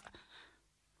 Nice.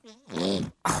 Oh,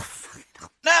 fuck it.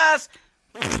 Nurse!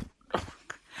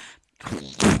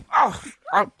 Oh,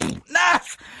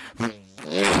 nurse!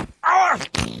 Oh,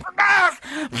 nurse!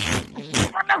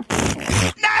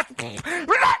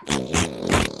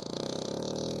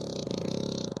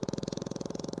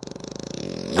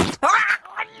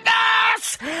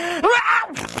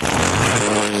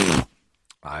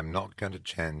 I'm not going to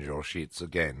change your sheets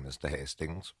again, Mr.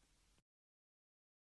 Hastings.